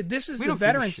 This is the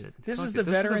Veterans. This is the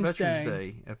Veterans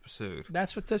Day episode.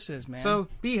 That's what this is, man. So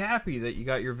be happy that you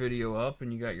got your video up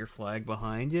and you got your flag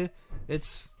behind you.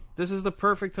 This is the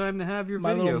perfect time to have your My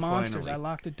video. My little monsters. Finally. I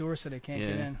locked the door so they can't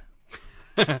get in.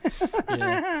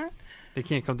 Yeah. They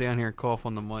can't come down here and cough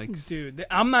on the mics, dude.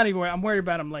 I'm not even worried. I'm worried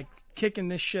about them like kicking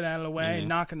this shit out of the way and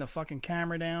knocking the fucking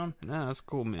camera down. No, that's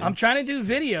cool, man. I'm trying to do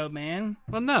video, man.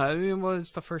 Well, no, I mean,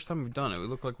 it's the first time we've done it. We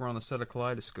look like we're on the set of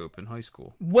Kaleidoscope in high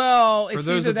school. Well, it's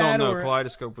for those either that don't know, or...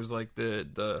 Kaleidoscope was like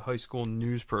the high school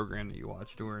news program that you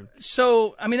watched during.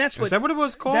 So, I mean, that's what. Is that what it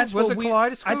was called? Was it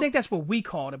Kaleidoscope? I think that's what we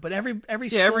called it, but every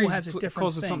school has a different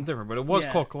calls thing. it something different, but it was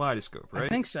called Kaleidoscope, right? I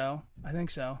think so. Why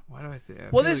do I think?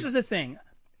 Well, this is the thing.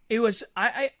 It was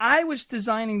I was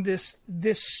designing this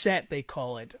set, they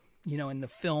call it. You know, in the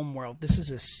film world, this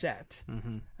is a set.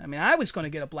 Mm-hmm. I mean, I was going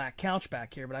to get a black couch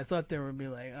back here, but I thought they would be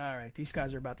like, all right, these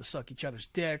guys are about to suck each other's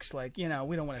dicks. Like, you know,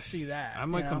 we don't want to see that. I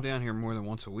might come down here more than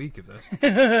once a week if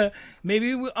that's...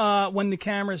 Maybe when the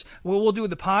cameras... Well, we'll do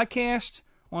the podcast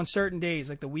on certain days,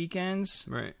 like the weekends.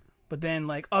 Right. But then,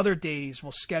 like, other days,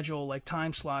 we'll schedule, like,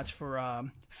 time slots for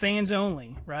fans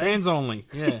only, right? Fans only,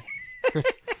 yeah.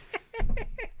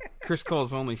 Chris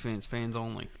calls OnlyFans fans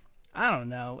only. I don't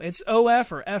know. It's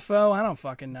OF or FO. I don't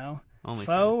fucking know. OnlyFans.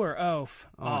 Fo or OF?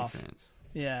 OnlyFans.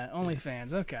 Yeah,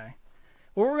 OnlyFans. Okay.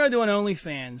 Well, we're going to do an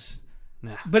OnlyFans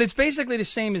Nah. But it's basically the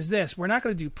same as this. We're not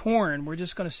going to do porn. We're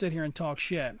just going to sit here and talk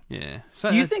shit. Yeah. So,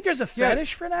 You think there's a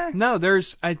fetish for that? No,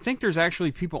 I think there's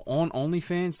actually people on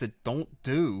OnlyFans that don't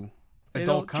do They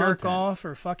adult don't content. jerk off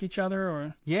or fuck each other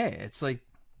or... Yeah, it's like,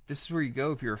 this is where you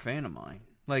go if you're a fan of mine.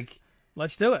 Like,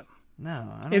 Let's do it.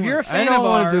 no, I don't If you're a fan I of don't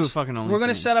want ours, to do a fucking OnlyFans. we're going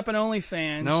to set up an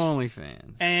OnlyFans. No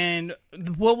OnlyFans. And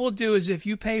what we'll do is if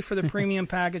you pay for the premium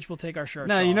package, we'll take our shirts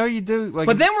No, off. you know you do. Like,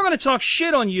 But then we're going to talk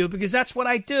shit on you because that's what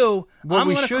I do. What I'm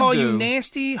we going to should call you do-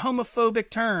 nasty, homophobic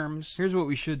terms. here's what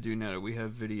we should do now that we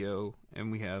have video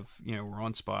and we have, we're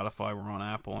on Spotify, we're on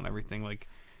Apple and everything. Like,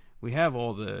 we have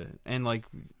all the, and like,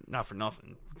 not for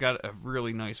nothing, we got a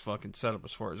really nice fucking setup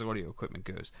as far as audio equipment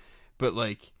goes. But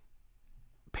like,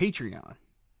 Patreon.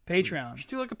 We should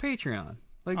do like a Patreon.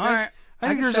 Like, All right. I I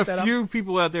think can there's set that a up. few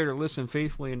people out there that listen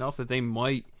faithfully enough that they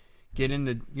might get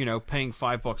into, paying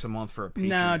 $5 a month for a Patreon.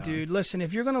 No, dude. Listen,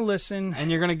 if you're going to listen, And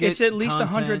you're gonna get it's at least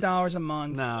content. $100 a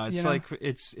month. No, it's you know? like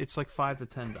it's like $5 to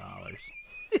 $10.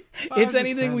 It's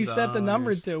anything we set the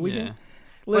number to. We yeah. can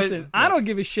listen. But- I don't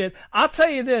give a shit. I'll tell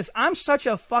you this: I'm such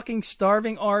a fucking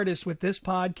starving artist with this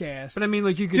podcast. But I mean,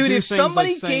 like, you could Dude, do if things somebody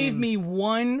like saying, gave me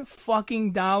 $1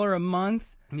 fucking a month,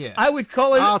 yeah, I would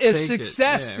call it I'll a take it.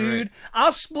 success, Yeah, dude. right.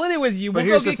 I'll split it with you. But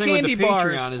We'll here's go the get thing candy with the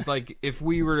bars. Patreon is like if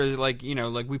we were to like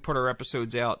we put our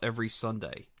episodes out every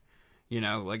Sunday,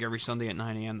 like every Sunday at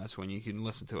 9 a.m. That's when you can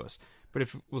listen to us. But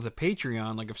if with a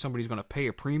Patreon, like if somebody's going to pay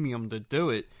a premium to do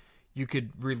it, you could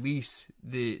release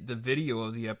the video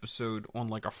of the episode on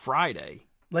like a Friday.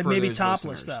 Like for maybe those topless,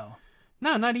 listeners. though.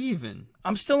 No, not even.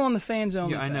 I'm still on the fans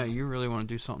only. Yeah, I know thing. you really want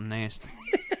to do something nasty.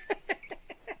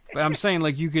 But I'm saying,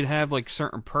 like, you could have, like,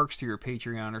 certain perks to your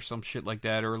Patreon or some shit like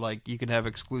that, or, like, you could have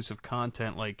exclusive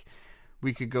content, like,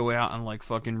 we could go out and, like,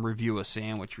 fucking review a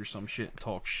sandwich or some shit,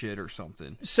 talk shit or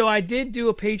something. So I did do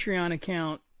a Patreon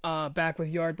account back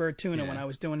with Yardbird Tuna Yeah. when I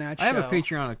was doing that show. I have a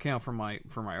Patreon account for my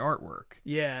artwork.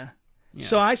 Yeah. Yeah.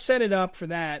 So I set it up for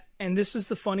that, and this is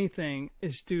the funny thing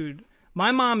is, dude,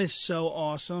 my mom is so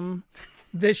awesome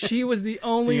that she was the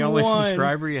only, only one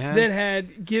subscriber you had?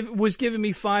 that was giving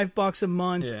me $5 a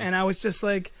month, Yeah. and I was just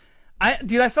like, I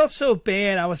felt so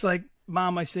bad. I was like,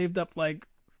 Mom, I saved up like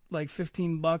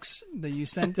 $15 that you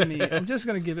sent to me. I'm just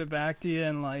gonna give it back to you,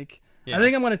 and like, Yeah. I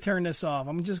think I'm gonna turn this off.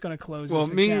 I'm just gonna close Well,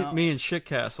 this me account. and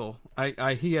Shitcastle,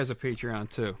 he has a Patreon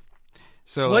too.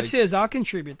 So What's like, his? I'll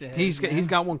contribute to his. he's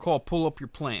got one called Pull Up Your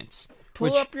Plants.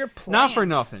 Pull Up Your Not for Plants.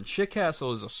 nothing.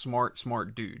 Shitcastle is a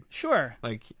smart dude. Sure.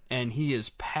 Like, and he is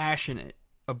passionate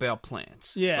about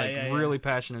plants. Yeah, like yeah, really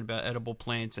passionate about edible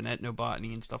plants and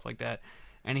ethnobotany and stuff like that.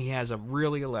 And he has a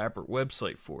really elaborate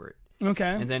website for it. Okay.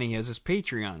 And then he has his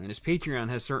Patreon, and his Patreon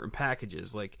has certain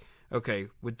packages. Like, okay,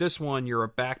 with this one, you're a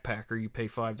backpacker, you pay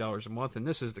 $5 a month, and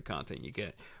this is the content you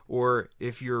get. Or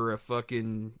if you're a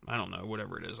fucking, I don't know,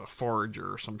 whatever it is, a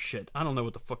forager or some shit. I don't know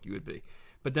what the fuck you would be.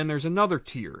 But then there's another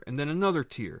tier, and then another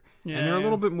tier. Yeah, and they're a yeah.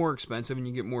 little bit more expensive, and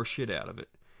you get more shit out of it.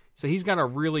 So he's got a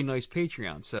really nice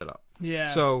Patreon set up.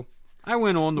 Yeah. So I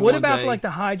went on the What one about day, like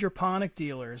the hydroponic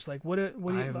dealers? Like what do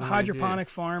I you, have no hydroponic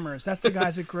idea. farmers? That's the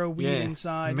guys that grow weed yeah,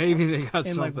 inside. Maybe they got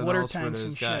in like something water else for tanks those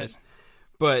and guys. shit.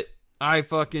 But I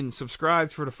fucking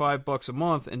subscribed for the $5 a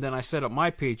month, and then I set up my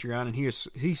Patreon, and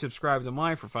he subscribed to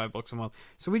mine for $5 a month.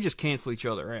 So we just cancel each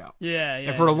other out. Yeah, yeah.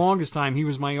 And for the longest time, he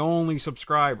was my only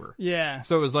subscriber. Yeah.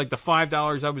 So it was like the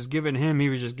 $5 I was giving him, he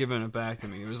was just giving it back to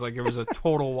me. It was like it was a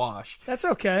total wash. That's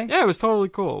okay. Yeah, it was totally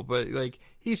cool. But like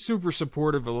he's super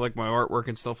supportive of like my artwork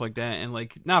and stuff like that. And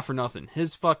like not for nothing,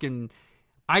 his fucking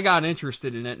I got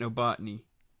interested in ethnobotany.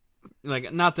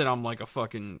 Like not that I'm like a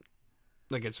fucking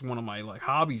like it's one of my like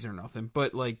hobbies or nothing,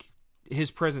 but like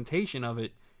his presentation of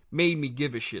it made me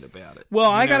give a shit about it. Well,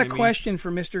 You I know got what a mean? question for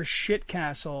Mr.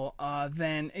 Shitcastle.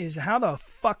 Then is how the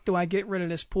fuck do I get rid of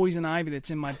this poison ivy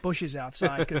that's in my bushes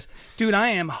outside? Because, dude, I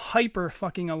am hyper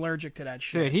fucking allergic to that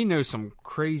shit. Dude, he knows some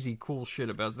crazy cool shit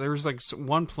about it. There's like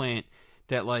one plant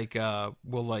that like will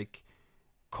like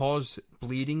cause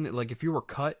bleeding. Like if you were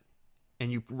cut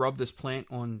and you rub this plant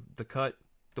on the cut,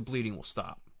 the bleeding will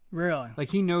stop. Really? Like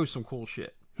he knows some cool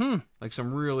shit. Like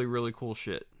some really really cool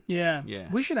shit. Yeah. Yeah.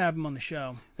 We should have him on the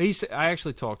show. I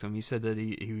actually talked to him. He said that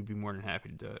he would be more than happy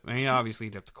to do it. I mean, obviously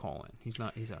he'd have to call in. He's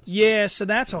out of state. Yeah, so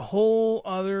that's a whole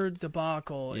other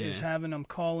debacle, Yeah. is having them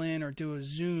call in or do a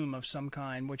Zoom of some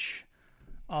kind, which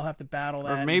I'll have to battle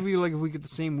that. Or maybe like if we get the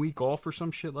same week off or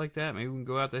some shit like that, maybe we can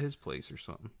go out to his place or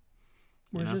something.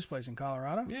 Where's you know? this place, in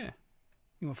Colorado? Yeah.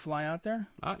 You want to fly out there?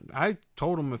 I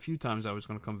told him a few times I was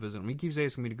going to come visit him. He keeps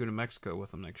asking me to go to Mexico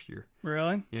with him next year.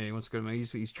 Really? Yeah, he wants to go to.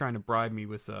 He's trying to bribe me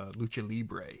with Lucha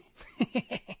Libre.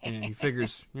 And he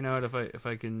figures, you know what, if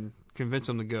I can convince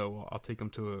him to go, I'll take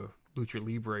him to Lucha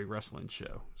Libre wrestling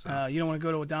show. So. You don't want to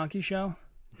go to a donkey show?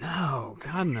 No,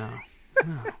 God, no.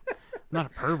 No. I'm not a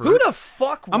pervert. Who the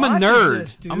fuck I'm a watches nerd.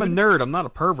 this, dude? I'm a nerd. I'm not a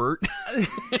pervert.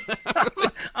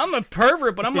 I'm a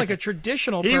pervert, but I'm like a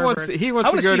traditional pervert. He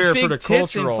wants to go there for the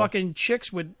tits cultural. and fucking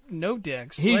chicks with no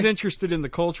dicks. He's interested in the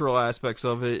cultural aspects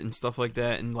of it and stuff like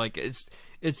that, and like it's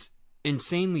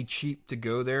insanely cheap to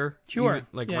go there. Sure.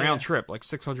 Even, round trip, like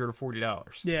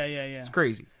 $640. Yeah. It's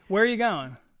crazy. Where are you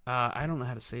going? I don't know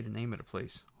how to say the name of the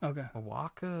place. Okay.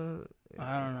 Hawaka?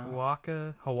 I don't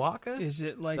know. Hawaka? Is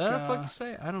it like... Is that fuck to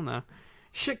say? I don't know.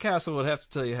 Shit Castle would have to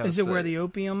tell you how Is to it say where the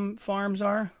opium farms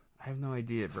are? I have no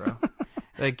idea, bro.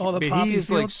 Like, All the but poppy he is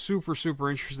like fields? super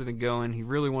interested in going. He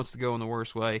really wants to go in the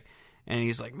worst way. And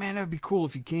he's like, man, that'd be cool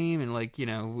if you came. And like, you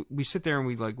know, we sit there and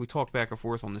we talk back and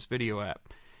forth on this video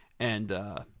app. And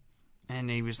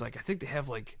he was like, I think they have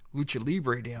like Lucha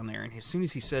Libre down there. And as soon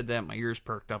as he said that, my ears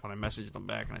perked up and I messaged him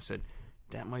back and I said,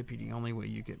 that might be the only way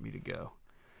you get me to go.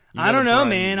 I don't know,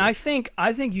 man. I think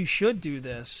you should do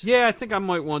this. Yeah, I think I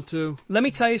might want to. Let me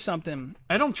tell you something.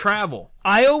 I don't travel.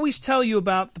 I always tell you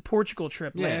about the Portugal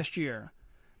trip last year.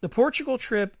 The Portugal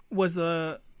trip was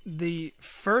the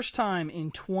first time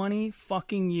in 20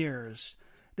 fucking years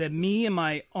that me and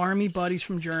my army buddies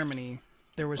from Germany,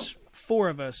 there was 4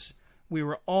 of us, we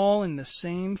were all in the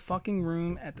same fucking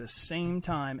room at the same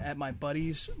time at my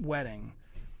buddy's wedding.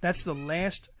 That's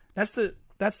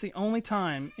the only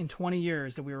time in 20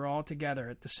 years that we were all together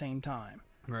at the same time.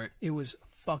 Right. It was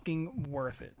fucking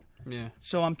worth it. Yeah.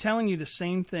 So I'm telling you the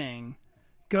same thing.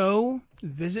 Go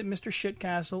visit Mr.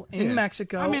 Shitcastle in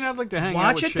Mexico. I mean, I'd like to hang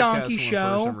watch out with a donkey Shitcastle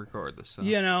show. in person regardless. So.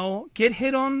 You know, get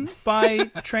hit on by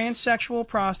transsexual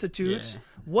prostitutes. Yeah.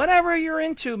 Whatever you're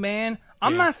into, man.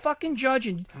 I'm not fucking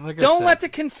judging. Like don't let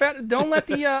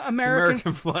the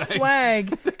American flag.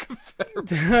 The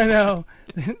Confederate. I know.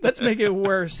 Let's make it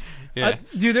worse. Yeah.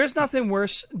 Dude, there's nothing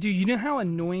worse. Dude, you know how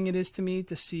annoying it is to me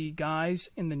to see guys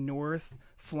in the North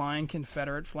flying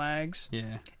Confederate flags?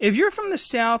 Yeah. If you're from the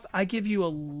South, I give you a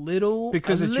little it's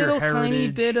your heritage. Tiny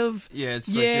bit of it's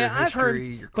like your history, I've heard.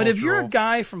 Your but if you're a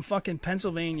guy from fucking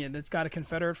Pennsylvania that's got a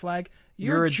Confederate flag,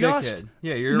 you're a just dickhead.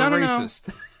 Yeah, you're a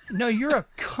racist. No, you're a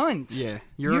cunt. Yeah,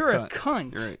 you're a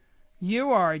cunt. You're right.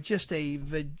 You are just a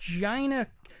vagina,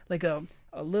 like a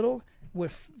little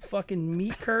with fucking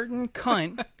meat curtain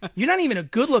cunt. You're not even a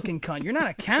good-looking cunt. You're not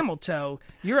a camel toe.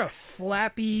 You're a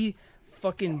flappy,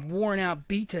 fucking worn-out,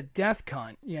 beat-to-death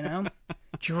cunt, you know?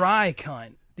 Dry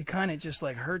cunt. It kind of just,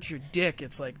 like, hurts your dick.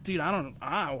 It's like, dude,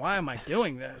 why am I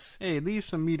doing this? Hey, leave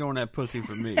some meat on that pussy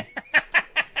for me.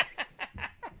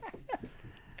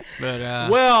 But,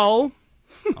 well...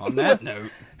 on that note...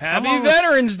 Happy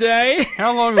Veterans Day!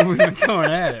 How long have we been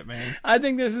going at it, man? I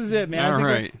think this is it, man. All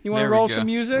right. You want to roll some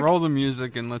music? Roll the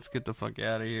music and let's get the fuck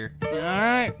out of here. All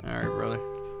right. All right, brother.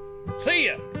 See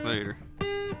ya. Later.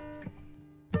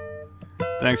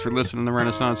 Thanks for listening to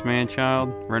Renaissance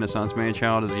Man-Child. Renaissance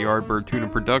Man-Child is a Yardbird Tuna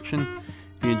production.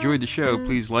 If you enjoyed the show,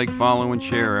 please like, follow, and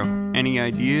share. Any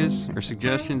ideas or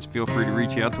suggestions, feel free to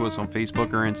reach out to us on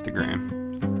Facebook or Instagram.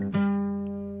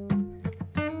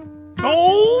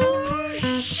 Oh,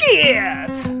 shit!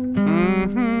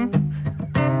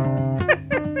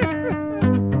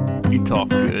 You talk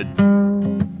good.